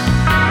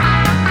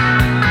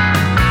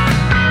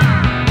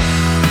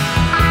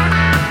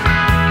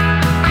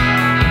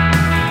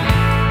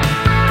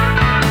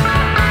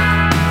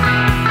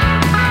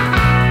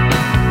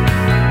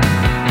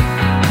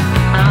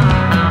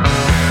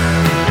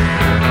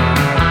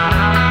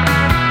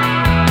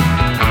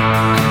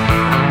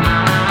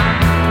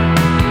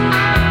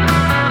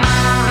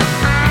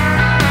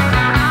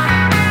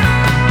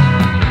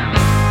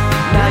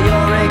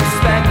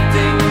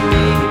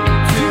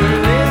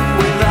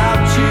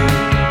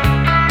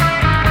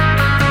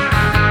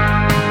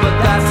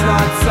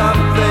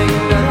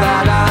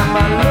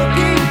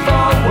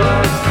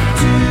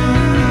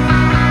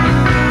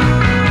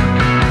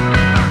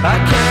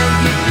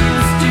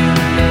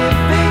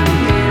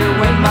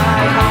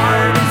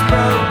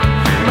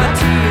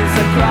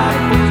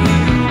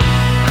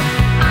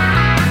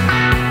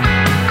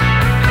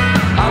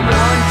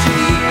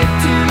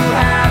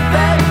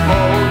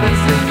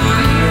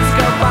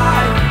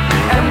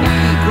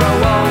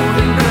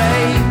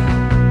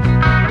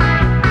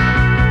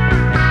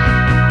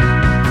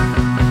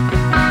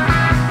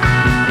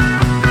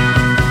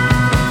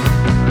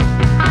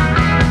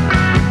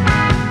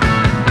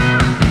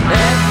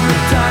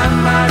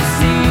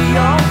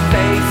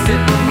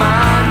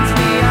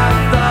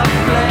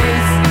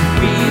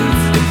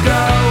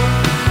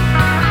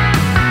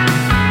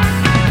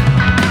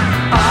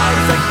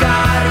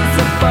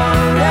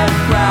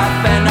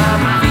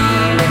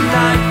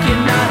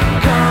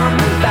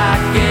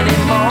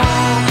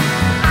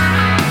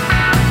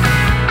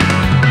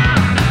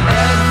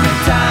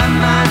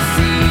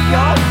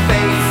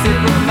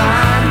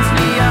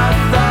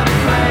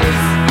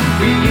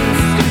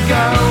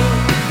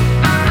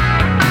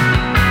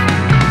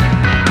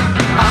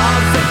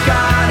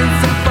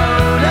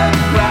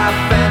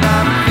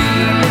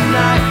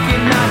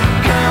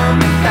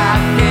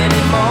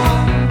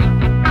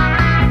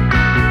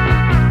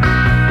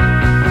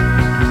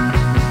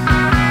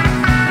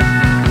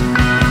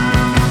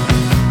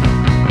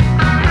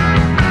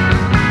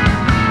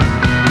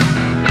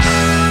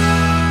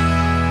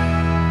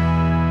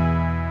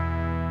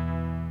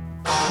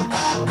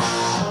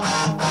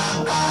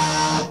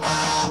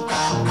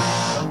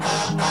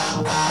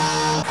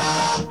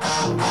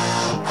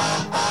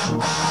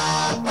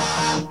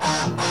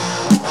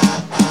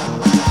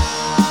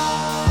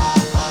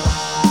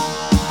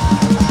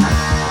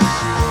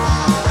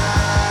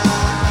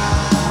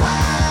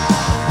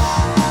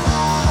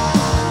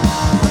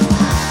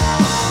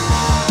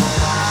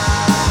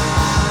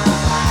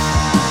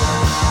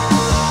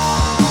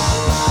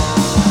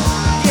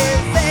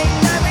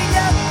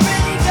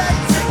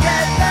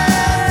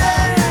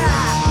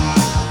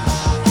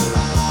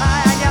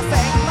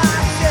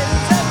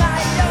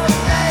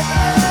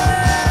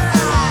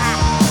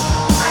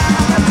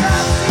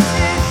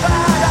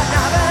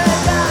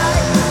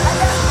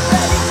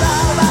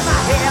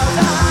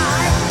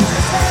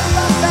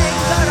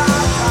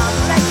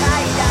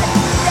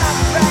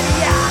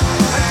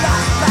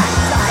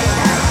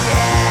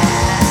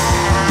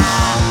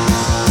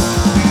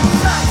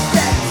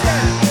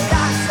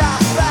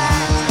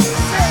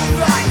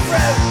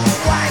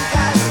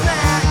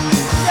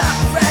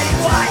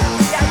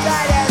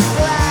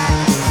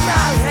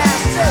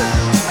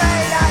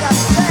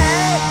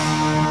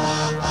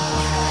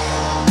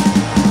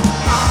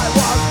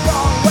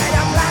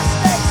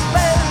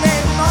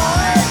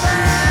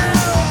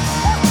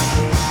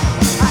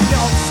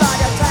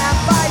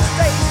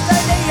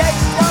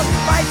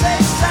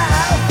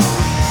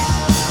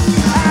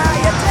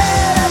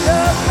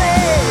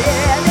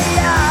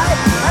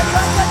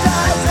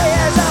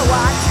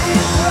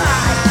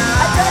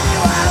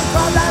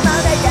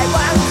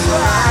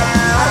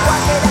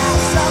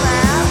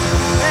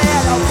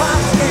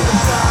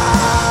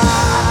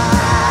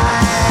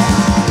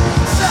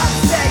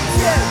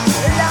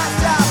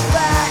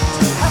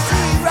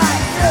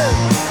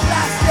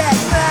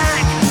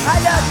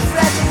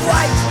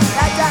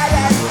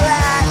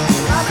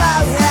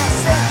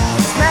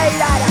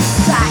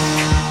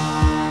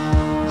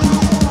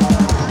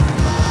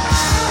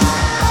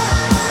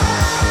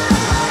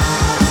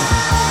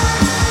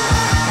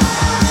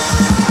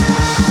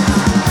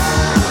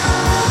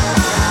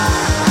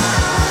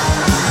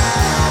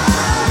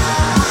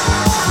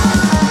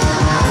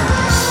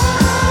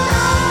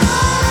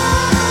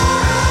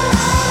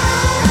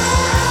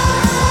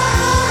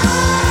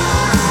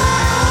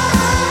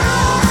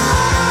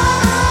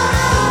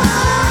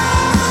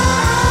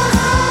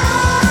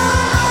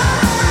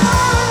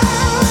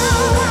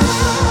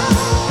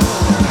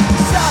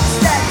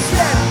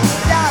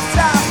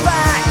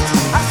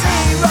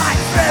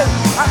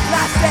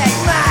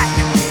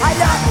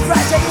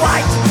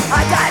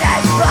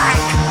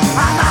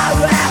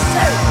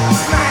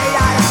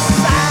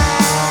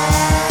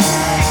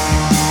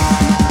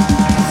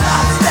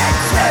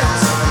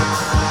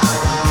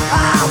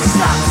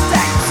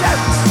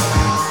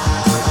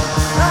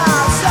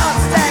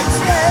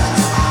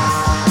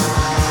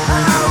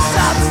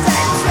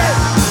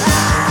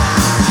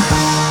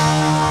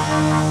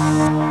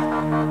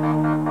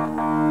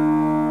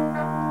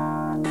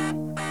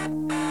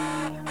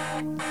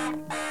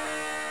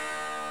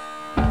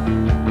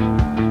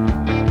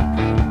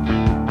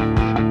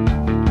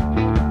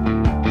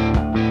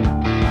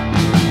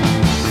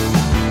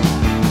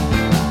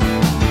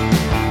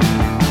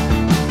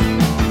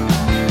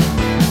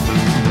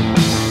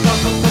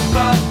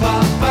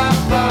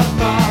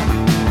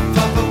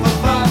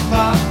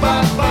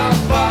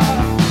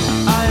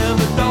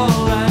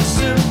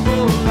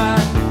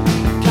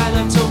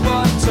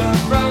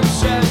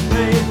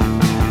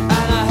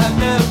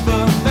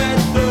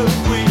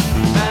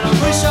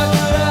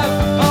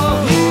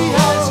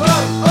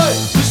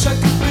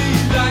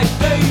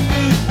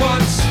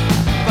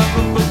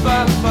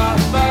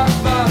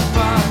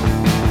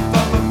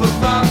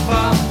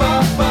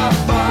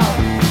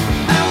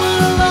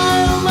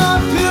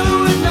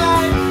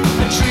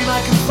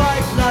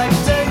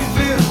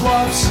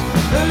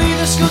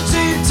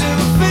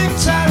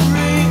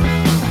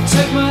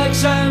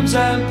 exams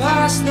and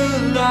pass the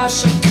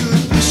last.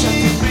 Wish I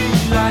could be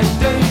like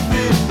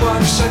David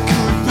Watts.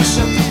 Wish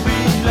I could be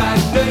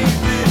like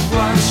David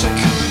Watts.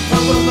 I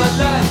want my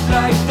life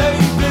like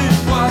David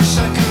Watts.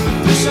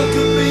 Wish I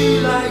could be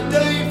like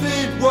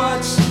David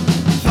Watts.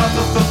 Ba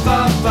ba ba ba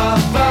ba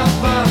ba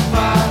ba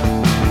ba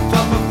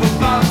ba ba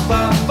ba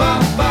ba ba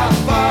ba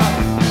ba.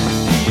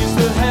 He is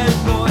the head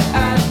boy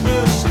at the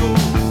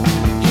school.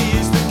 He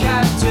is the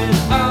captain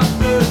of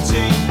the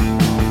team.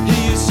 He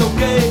is so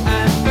gay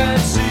and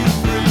fancy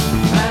free,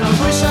 and I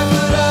wish I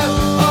could have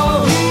all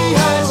he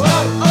has.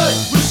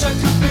 Wish I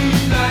could be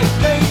like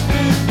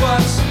David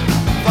Watts.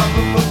 Ba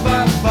ba ba ba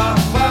ba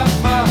ba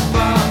ba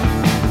ba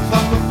ba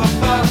ba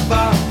ba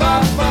ba ba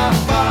ba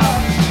ba.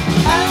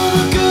 And all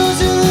the girls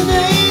in the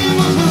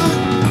neighborhood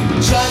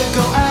try to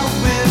go out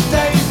with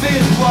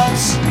David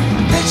Watts.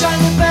 They try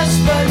their best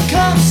but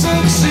can't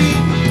succeed,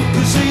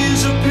 'cause he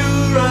is a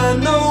pure and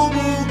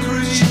noble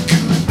creed.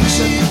 Wish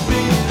I could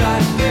be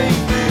like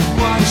David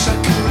Watts. I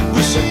could.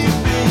 Wish I could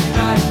be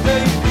like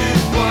David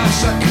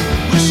Watts. I could.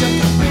 Wish I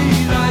could be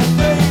like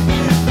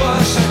David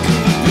Watts. I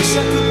could. Wish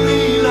I could be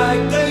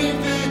like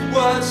David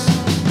Watts.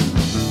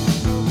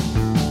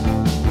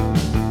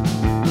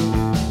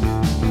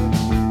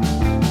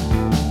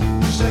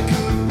 Wish I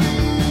could be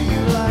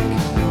like.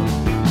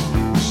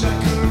 Wish I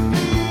could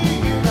be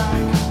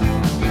like.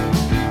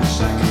 Wish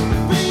I could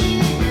be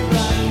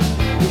like.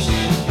 Wish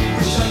I could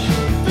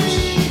be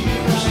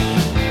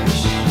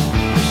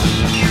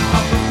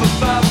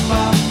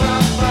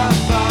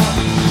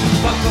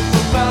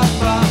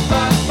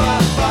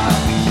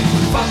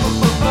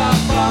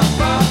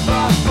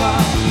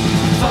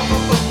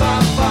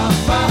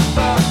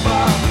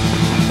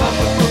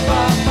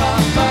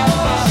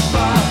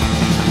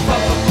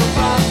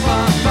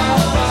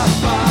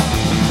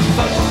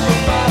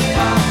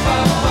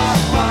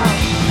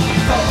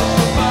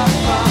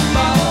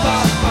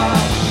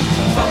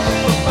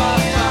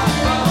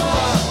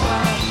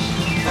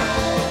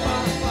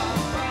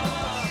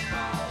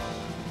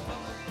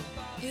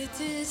It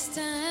is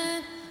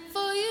time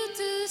for you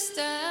to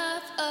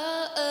stop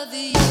all of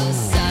the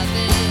use of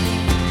it.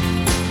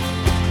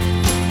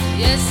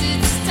 Yes,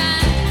 it's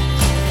time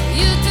for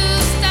you to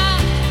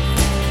stop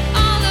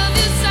all of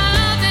use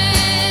of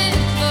it.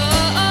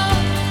 Oh,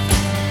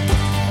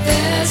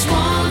 there's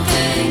one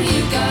thing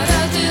you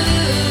gotta do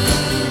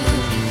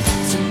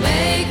to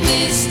make me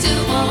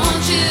still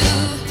want you.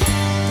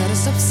 Gotta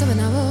stop 7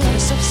 hours. Gotta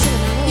stop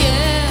 7 hours.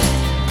 Yeah,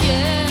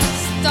 yeah.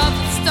 Stop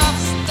it, stop,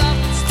 stop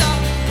it, stop.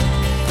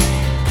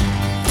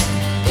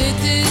 It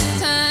is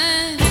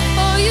time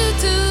for you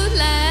to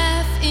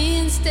laugh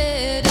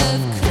instead of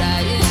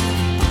crying.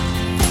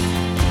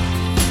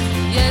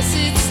 Yes,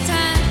 it's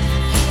time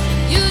for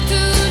you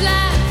to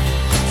laugh,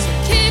 so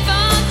keep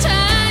on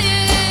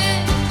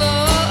trying.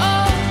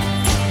 Oh,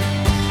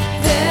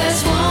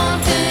 there's one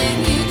thing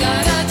you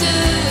gotta do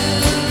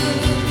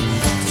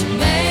to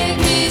make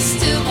me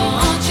still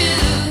want you.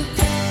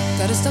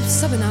 Gotta stop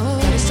 7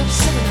 hours. Gotta stop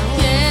 7 hours.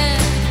 Yeah,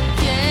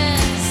 yeah.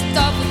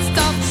 Stop it,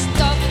 stop,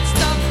 stop it,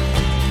 stop.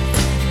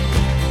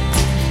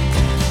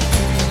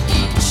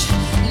 Each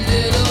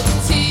little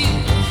tear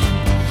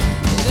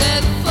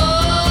that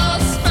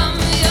falls from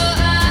your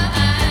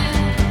eye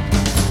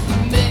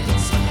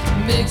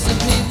makes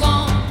me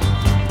want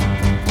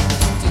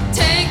to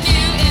take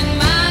you in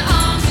my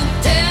arms and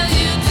tell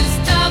you to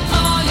stop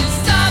or you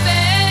stop it.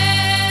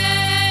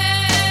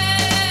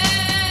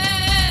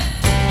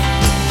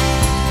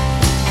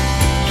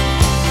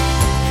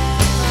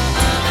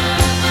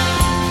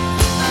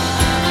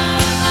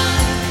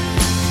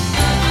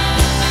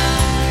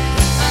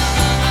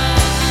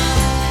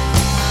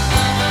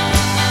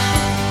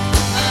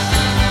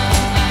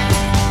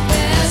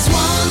 There's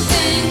one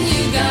thing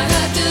you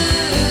gotta do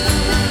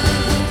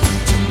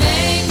to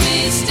make me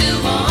still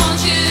want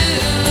you,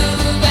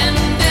 and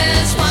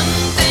there's one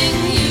thing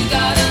you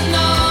gotta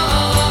know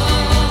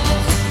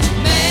to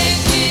make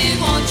me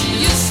want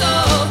you so.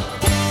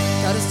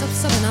 Gotta stop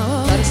 7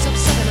 hours. Gotta stop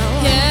 7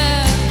 hours.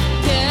 Yeah,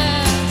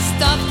 yeah.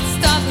 Stop it,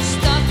 stop it,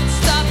 stop it,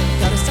 stop it.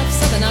 Gotta stop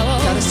 7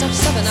 hours. Gotta stop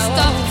 7 hours.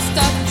 Stop it,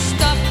 stop it,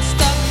 stop it,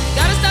 stop it.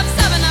 Gotta stop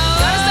 7 hours.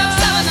 Gotta stop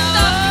 7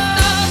 hours.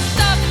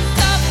 Stop,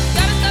 stop,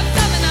 gotta stop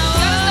 7 hours.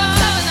 Gotta stop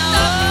 7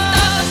 hours.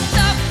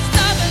 Stop,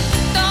 stop it.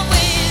 Don't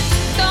wait,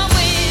 don't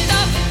wait.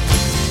 Stop it,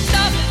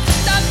 stop it,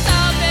 stop,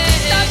 stop it.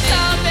 Stop,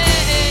 stop it.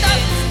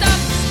 Stop,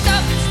 stop,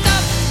 stop,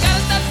 stop.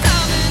 Gotta stop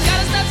solving.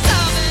 Gotta stop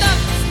solving. Stop,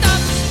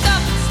 stop,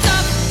 stop,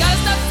 stop. Gotta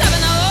stop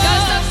 7 hours.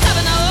 Gotta stop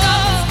 7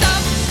 hours.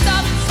 Stop,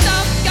 stop,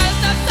 stop. Gotta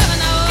stop 7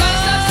 hours. Gotta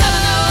stop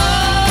 7 hours.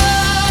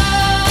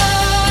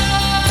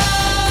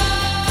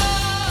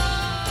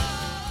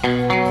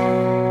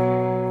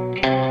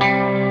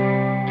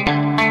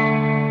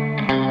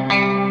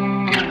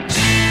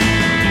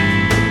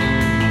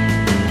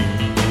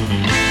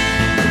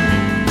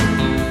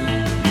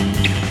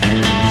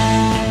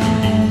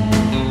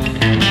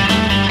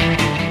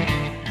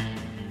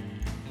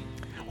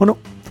 One-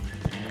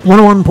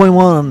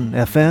 101.1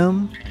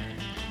 FM.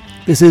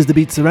 This is The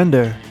Beat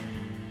Surrender.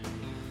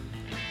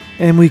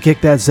 And we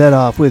kicked that set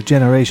off with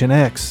Generation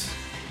X,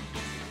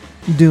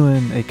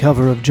 doing a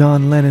cover of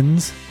John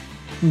Lennon's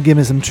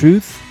Gimme Some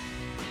Truth.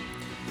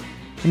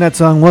 And that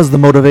song was the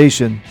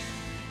motivation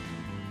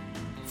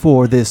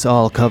for this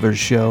all covers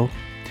show.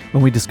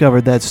 When we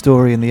discovered that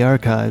story in the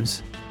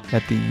archives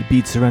at the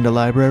Beat Surrender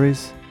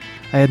libraries,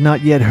 I had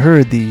not yet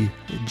heard the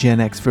Gen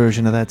X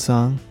version of that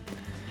song.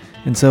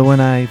 And so when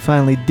I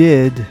finally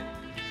did,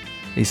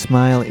 a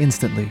smile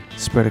instantly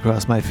spread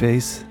across my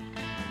face,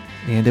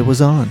 and it was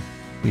on.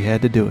 We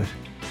had to do it.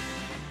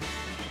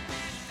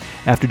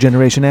 After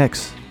Generation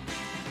X,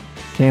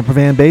 Camper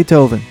Van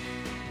Beethoven,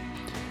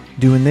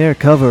 doing their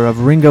cover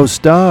of Ringo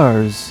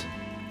Starr's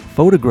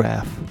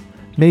Photograph,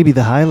 maybe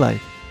the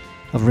highlight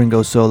of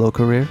Ringo's solo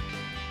career.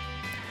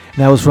 And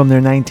that was from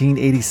their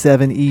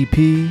 1987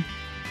 EP,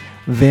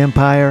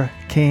 Vampire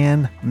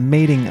Can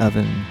Mating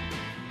Oven,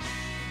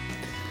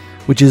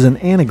 which is an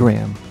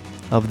anagram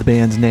of the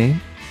band's name.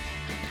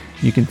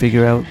 You can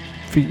figure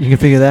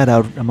that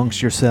out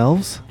amongst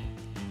yourselves.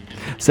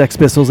 Sex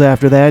Pistols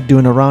after that,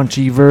 doing a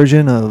raunchy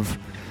version of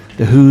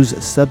The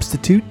Who's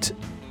Substitute.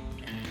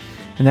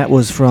 And that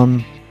was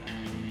from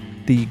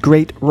the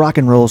Great Rock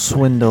and Roll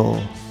Swindle,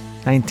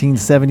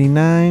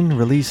 1979,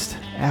 released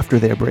after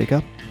their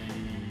breakup.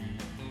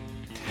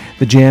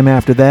 The Jam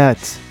after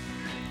that,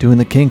 doing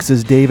the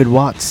Kinks' David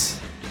Watts,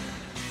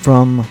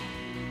 from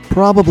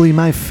probably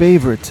my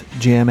favorite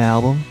Jam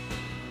album,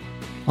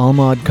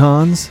 Almod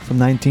Cons from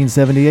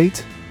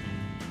 1978.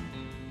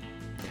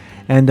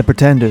 And the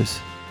Pretenders,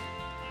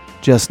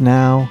 just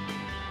now,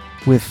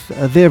 with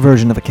their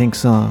version of a Kinks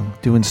song,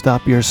 doing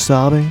Stop Your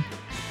Sobbing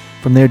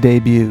from their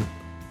debut,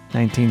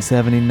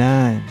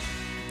 1979.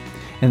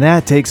 And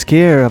that takes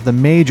care of the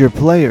major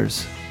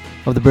players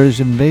of the British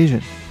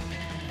invasion.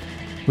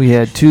 We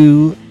had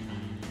two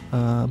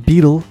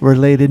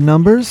Beatle-related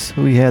numbers.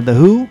 We had The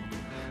Who,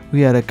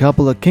 we had a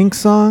couple of Kinks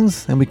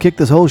songs, and we kicked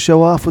this whole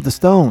show off with the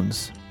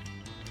Stones.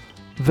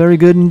 Very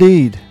good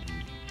indeed.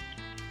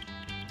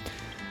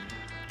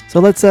 So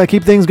let's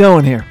keep things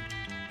going here.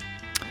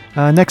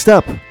 Next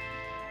up,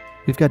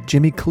 we've got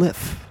Jimmy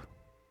Cliff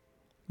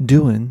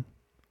doing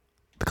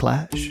The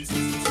Clash.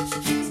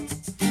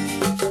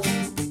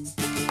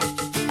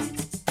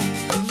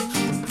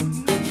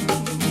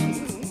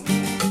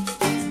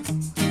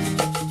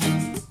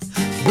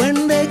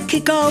 When they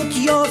kick out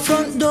your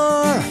front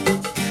door,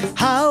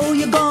 how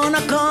you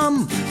gonna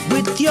come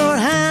with your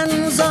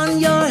hands on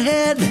your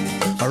head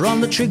or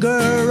on the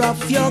trigger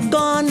of your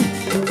gun?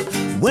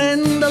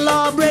 When the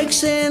law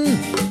breaks in,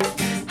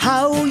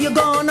 how you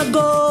gonna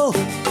go?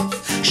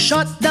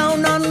 Shut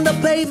down on the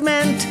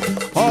pavement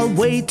or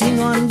waiting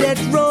on death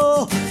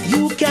row?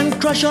 You can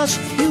crush us,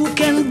 you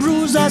can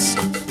bruise us,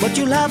 but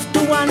you'll have to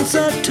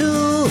answer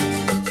too.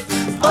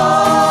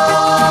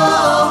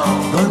 Oh,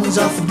 guns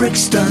of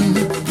Brixton.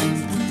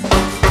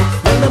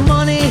 Well, the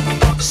money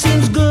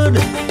seems good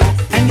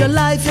and your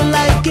life you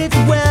like it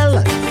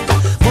well,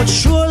 but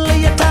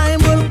surely your time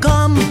will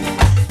come,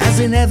 as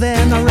in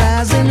heaven or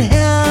as in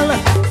hell.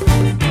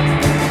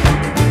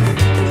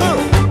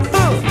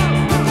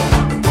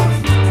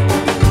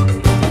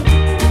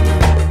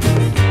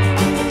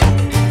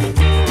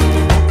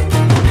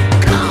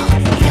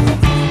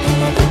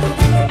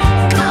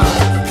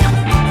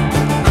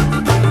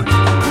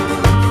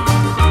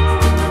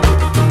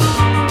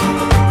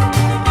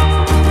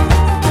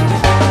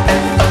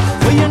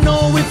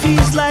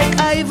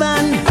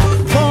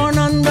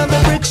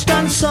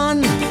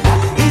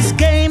 His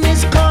game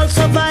is called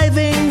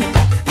surviving.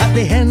 At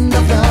the end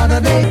of the harder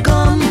they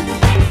come,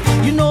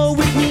 you know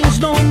it means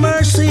no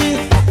mercy.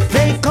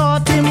 They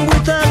caught him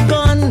with a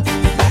gun.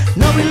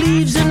 Now he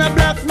lives in a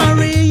Black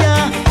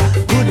Maria.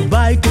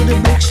 Goodbye to the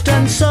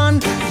Brixton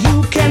sun.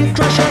 You can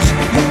crush us,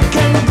 you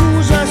can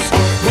bruise us,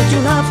 but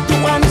you'll have to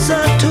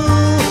answer to.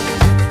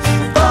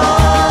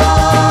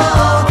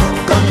 Oh,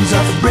 guns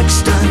of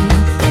Brixton.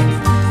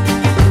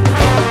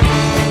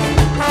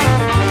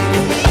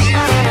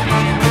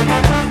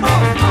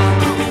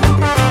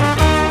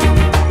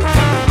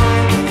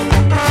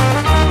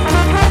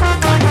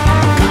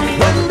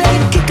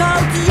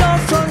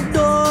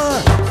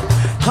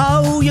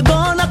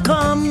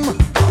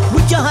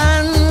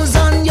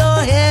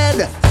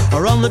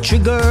 The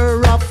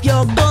trigger of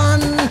your gun.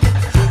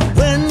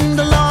 When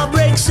the law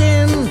breaks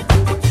in,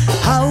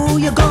 how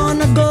you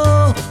gonna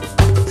go?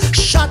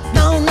 Shut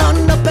down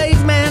on the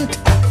pavement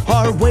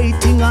or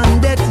waiting on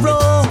death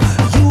row?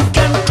 You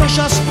can crush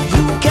us,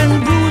 you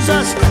can bruise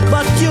us,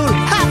 but you'll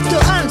have to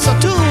answer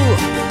too.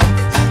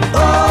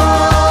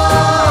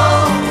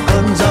 Oh,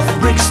 guns of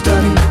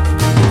Brixton.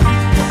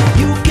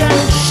 You can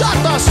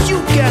shut us,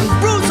 you can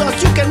bruise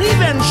us, you can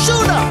even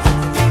shoot us,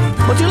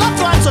 but you'll have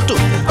to answer too.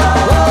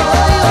 Oh,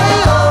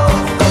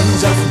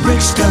 guns of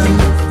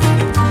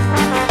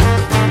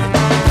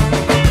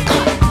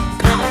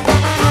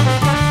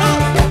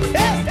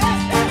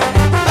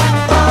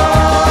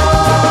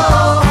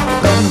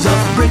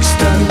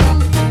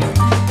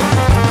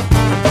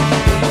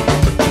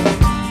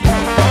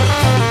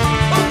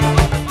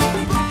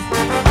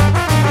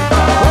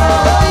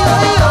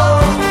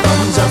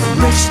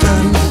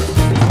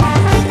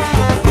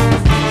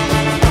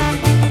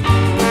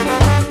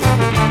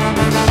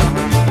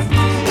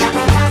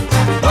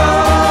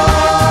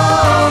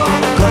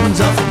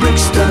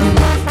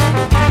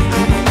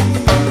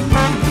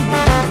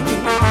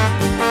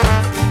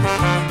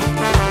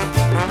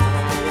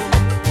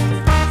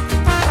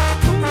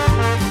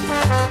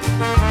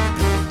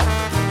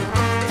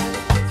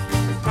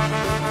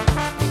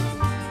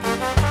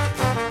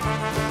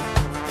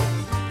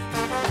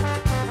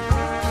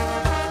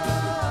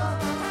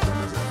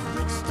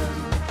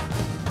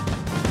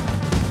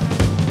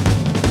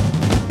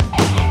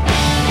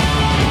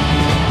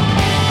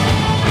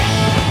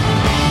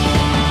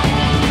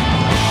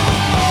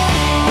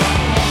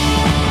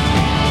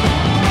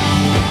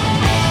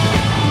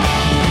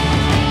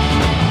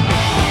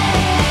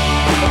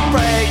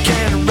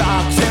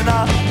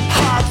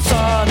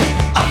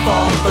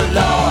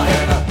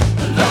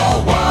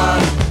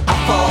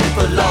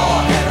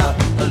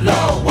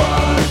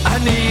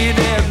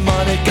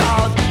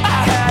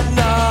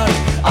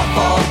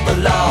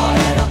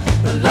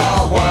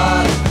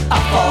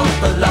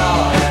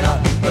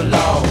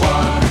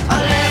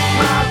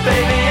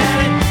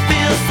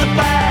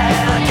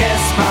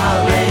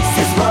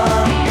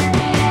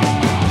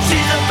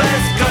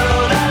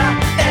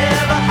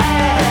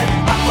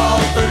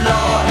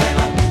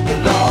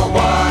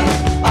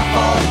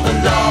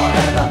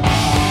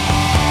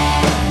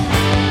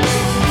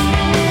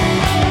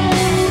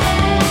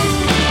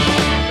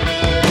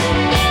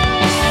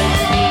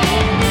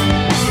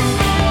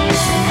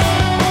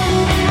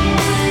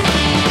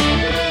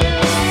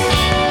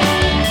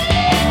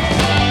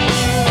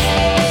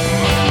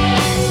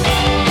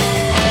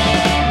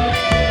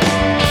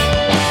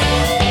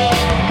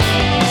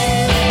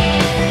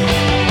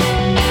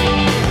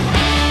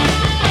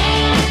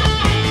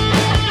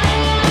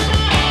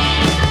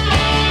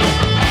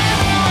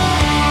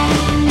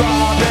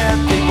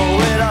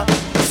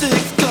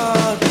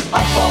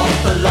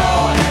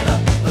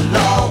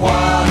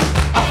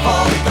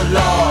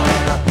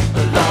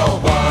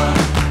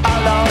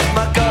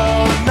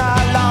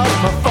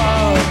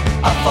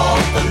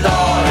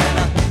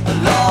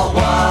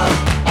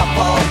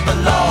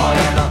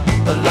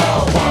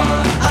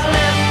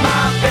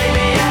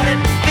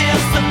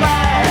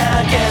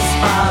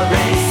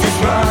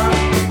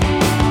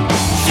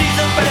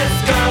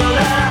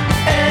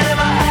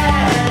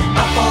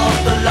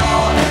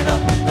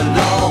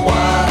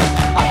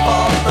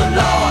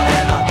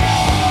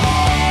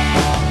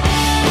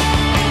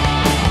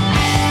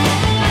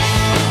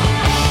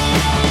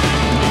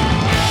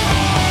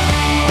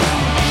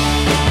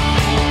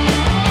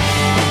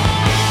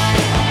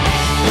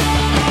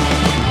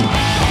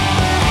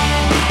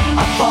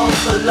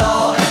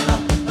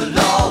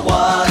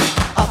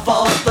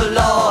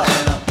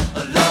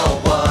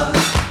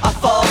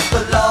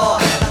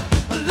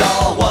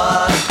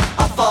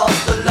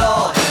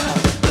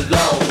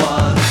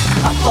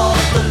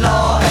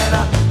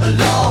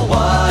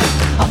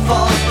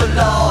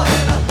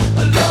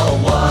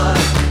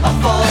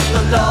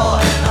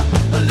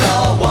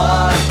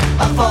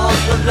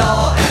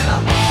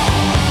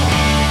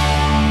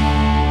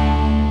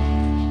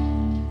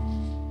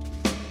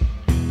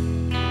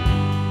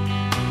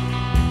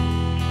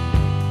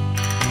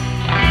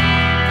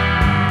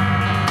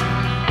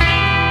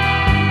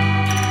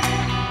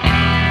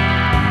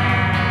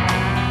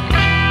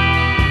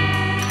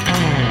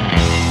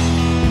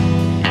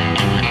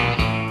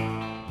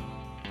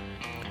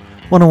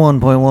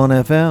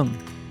 101.1 FM.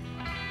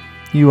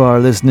 You are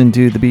listening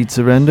to The Beat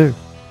Surrender.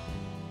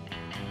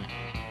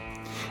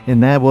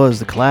 And that was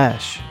The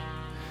Clash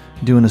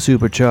doing a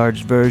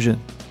supercharged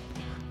version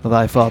of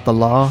I Fought the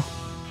Law,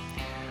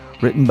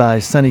 written by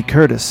Sonny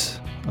Curtis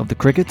of the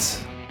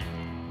Crickets,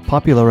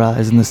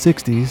 popularized in the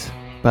 60s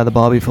by the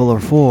Bobby Fuller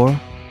Four,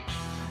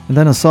 and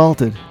then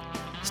assaulted,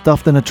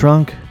 stuffed in a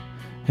trunk,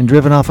 and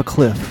driven off a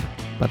cliff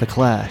by The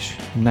Clash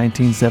in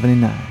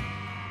 1979.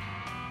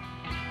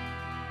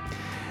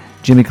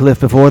 Jimmy Cliff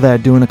before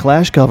that doing a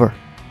Clash cover,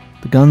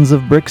 The Guns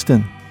of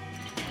Brixton,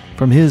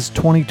 from his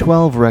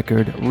 2012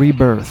 record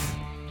Rebirth,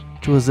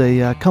 which was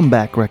a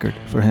comeback record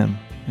for him,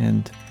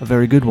 and a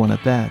very good one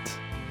at that.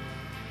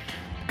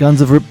 Guns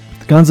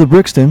of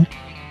Brixton,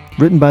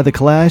 written by The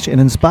Clash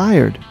and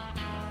inspired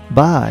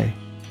by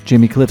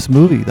Jimmy Cliff's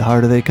movie The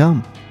Harder They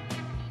Come.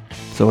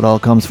 So it all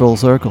comes full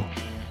circle.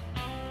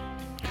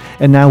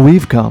 And now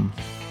we've come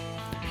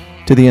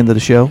to the end of the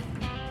show.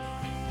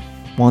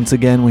 Once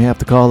again, we have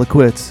to call it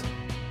quits.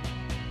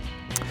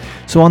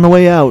 So on the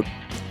way out,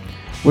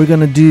 we're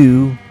going to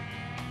do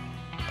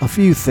a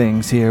few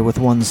things here with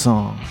one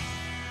song.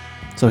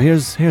 So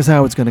here's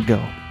how it's going to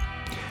go.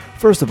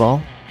 First of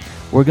all,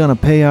 we're going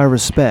to pay our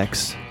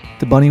respects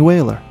to Bunny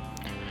Wailer,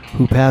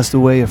 who passed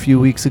away a few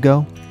weeks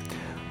ago.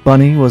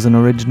 Bunny was an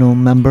original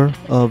member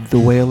of the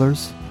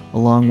Wailers,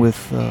 along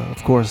with,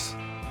 of course,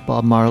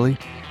 Bob Marley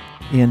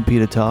and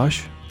Peter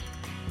Tosh.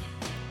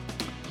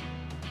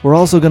 We're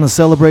also going to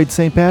celebrate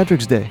St.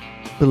 Patrick's Day,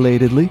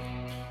 belatedly.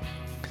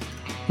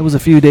 It was a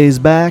few days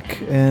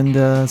back,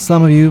 and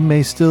some of you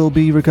may still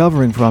be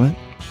recovering from it.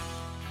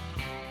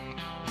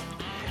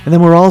 And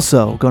then we're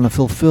also going to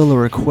fulfill a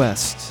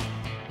request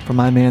from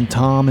my man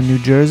Tom in New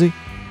Jersey,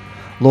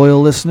 loyal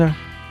listener,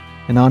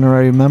 an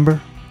honorary member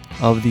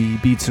of the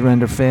Beat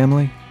Surrender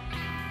family.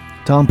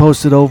 Tom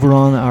posted over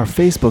on our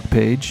Facebook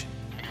page.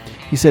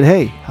 He said,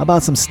 "Hey, how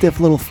about some Stiff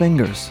Little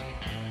Fingers?"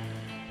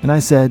 And I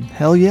said,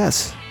 "Hell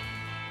yes."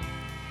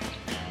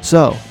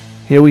 So,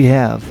 here we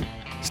have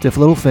Stiff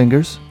Little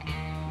Fingers,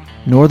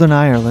 Northern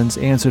Ireland's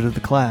answer to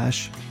The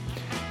Clash,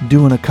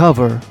 doing a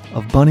cover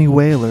of Bunny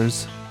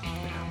Wailer's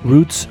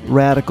Roots,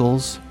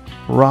 Radicals,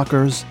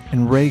 Rockers,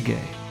 and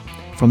Reggae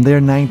from their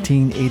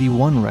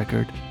 1981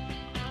 record,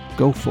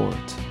 Go For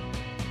It.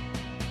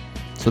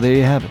 So there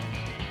you have it.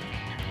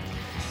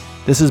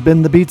 This has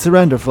been The Beat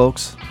Surrender,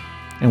 folks,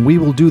 and we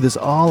will do this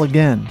all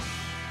again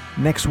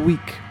next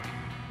week.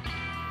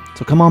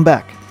 So come on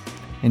back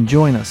and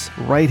join us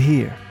right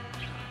here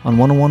on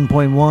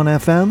 101.1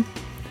 FM,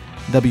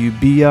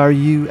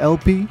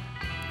 WBRU-LP,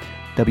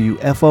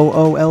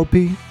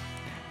 WFOO-LP,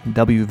 and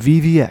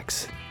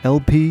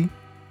WVVX-LP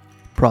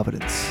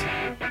Providence.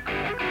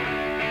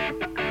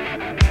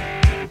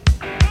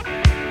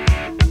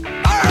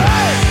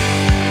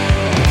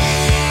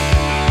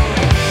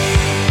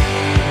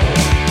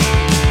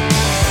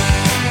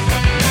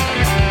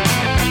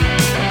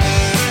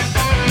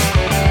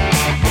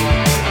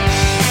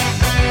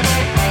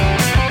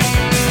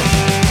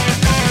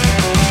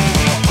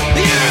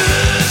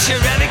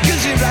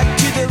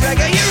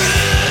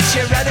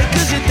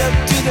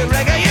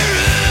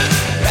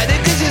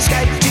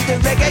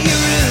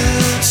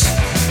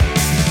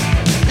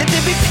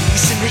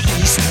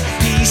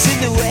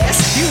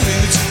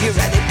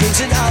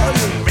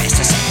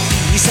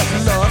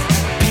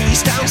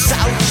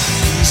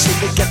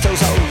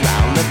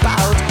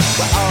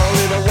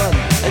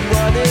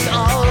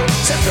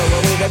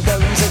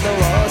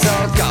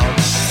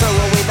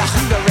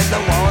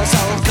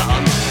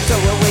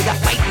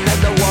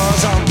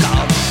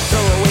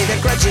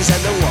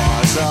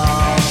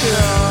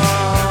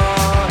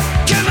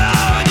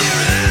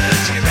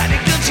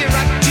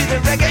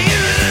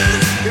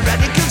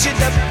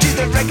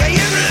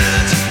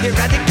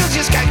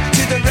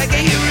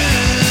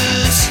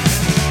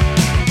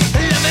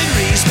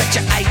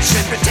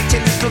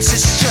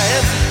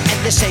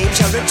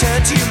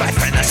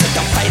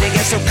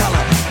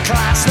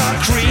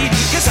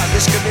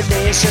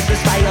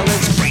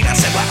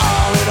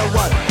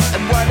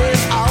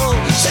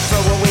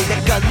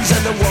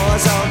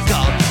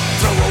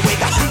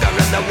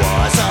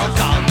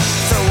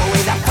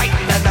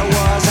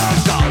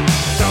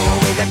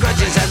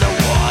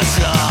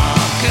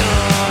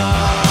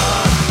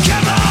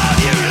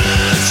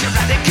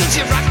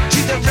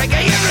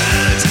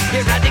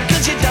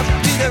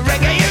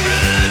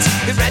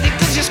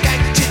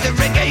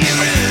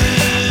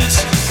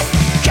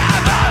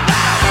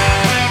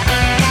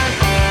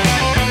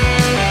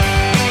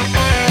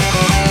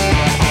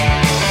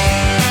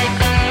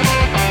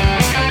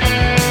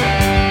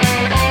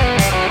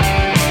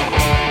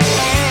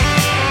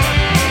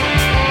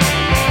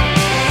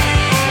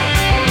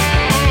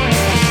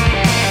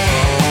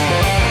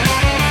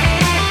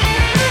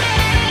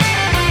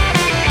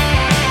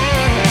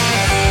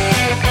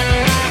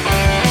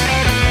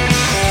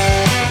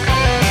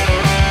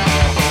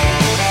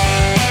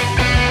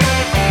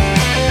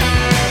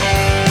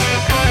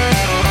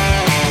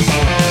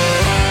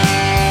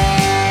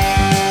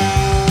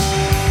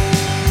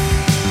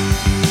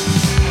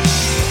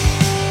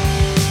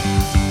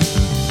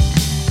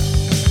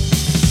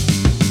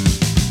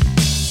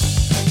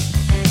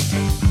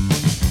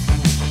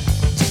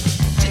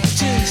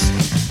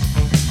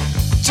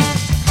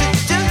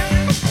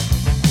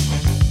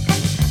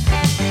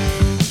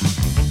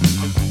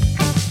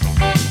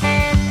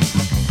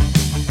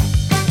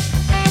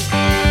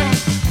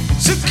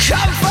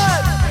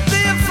 comfort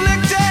the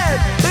afflicted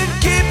and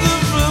keep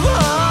them from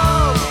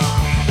harm.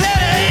 Let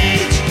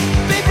age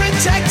be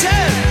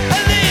protected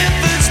and the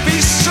infants be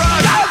strong.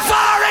 Go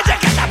for it to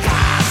get the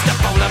past, the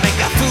bowl to make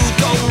the food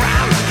go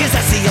round, 'cause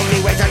that's the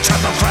only way to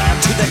trample crime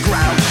to the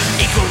ground.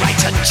 Equal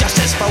rights and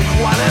justice for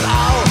one and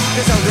all,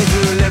 'cause only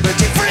through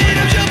liberty,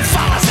 freedom should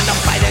follow us in the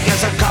fight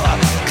against some color,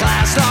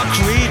 class or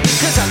creed.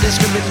 'Cause on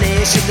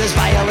discrimination there's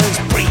violence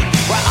breed.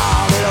 We're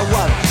all in a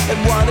one and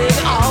one in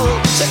all,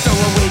 so throw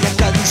away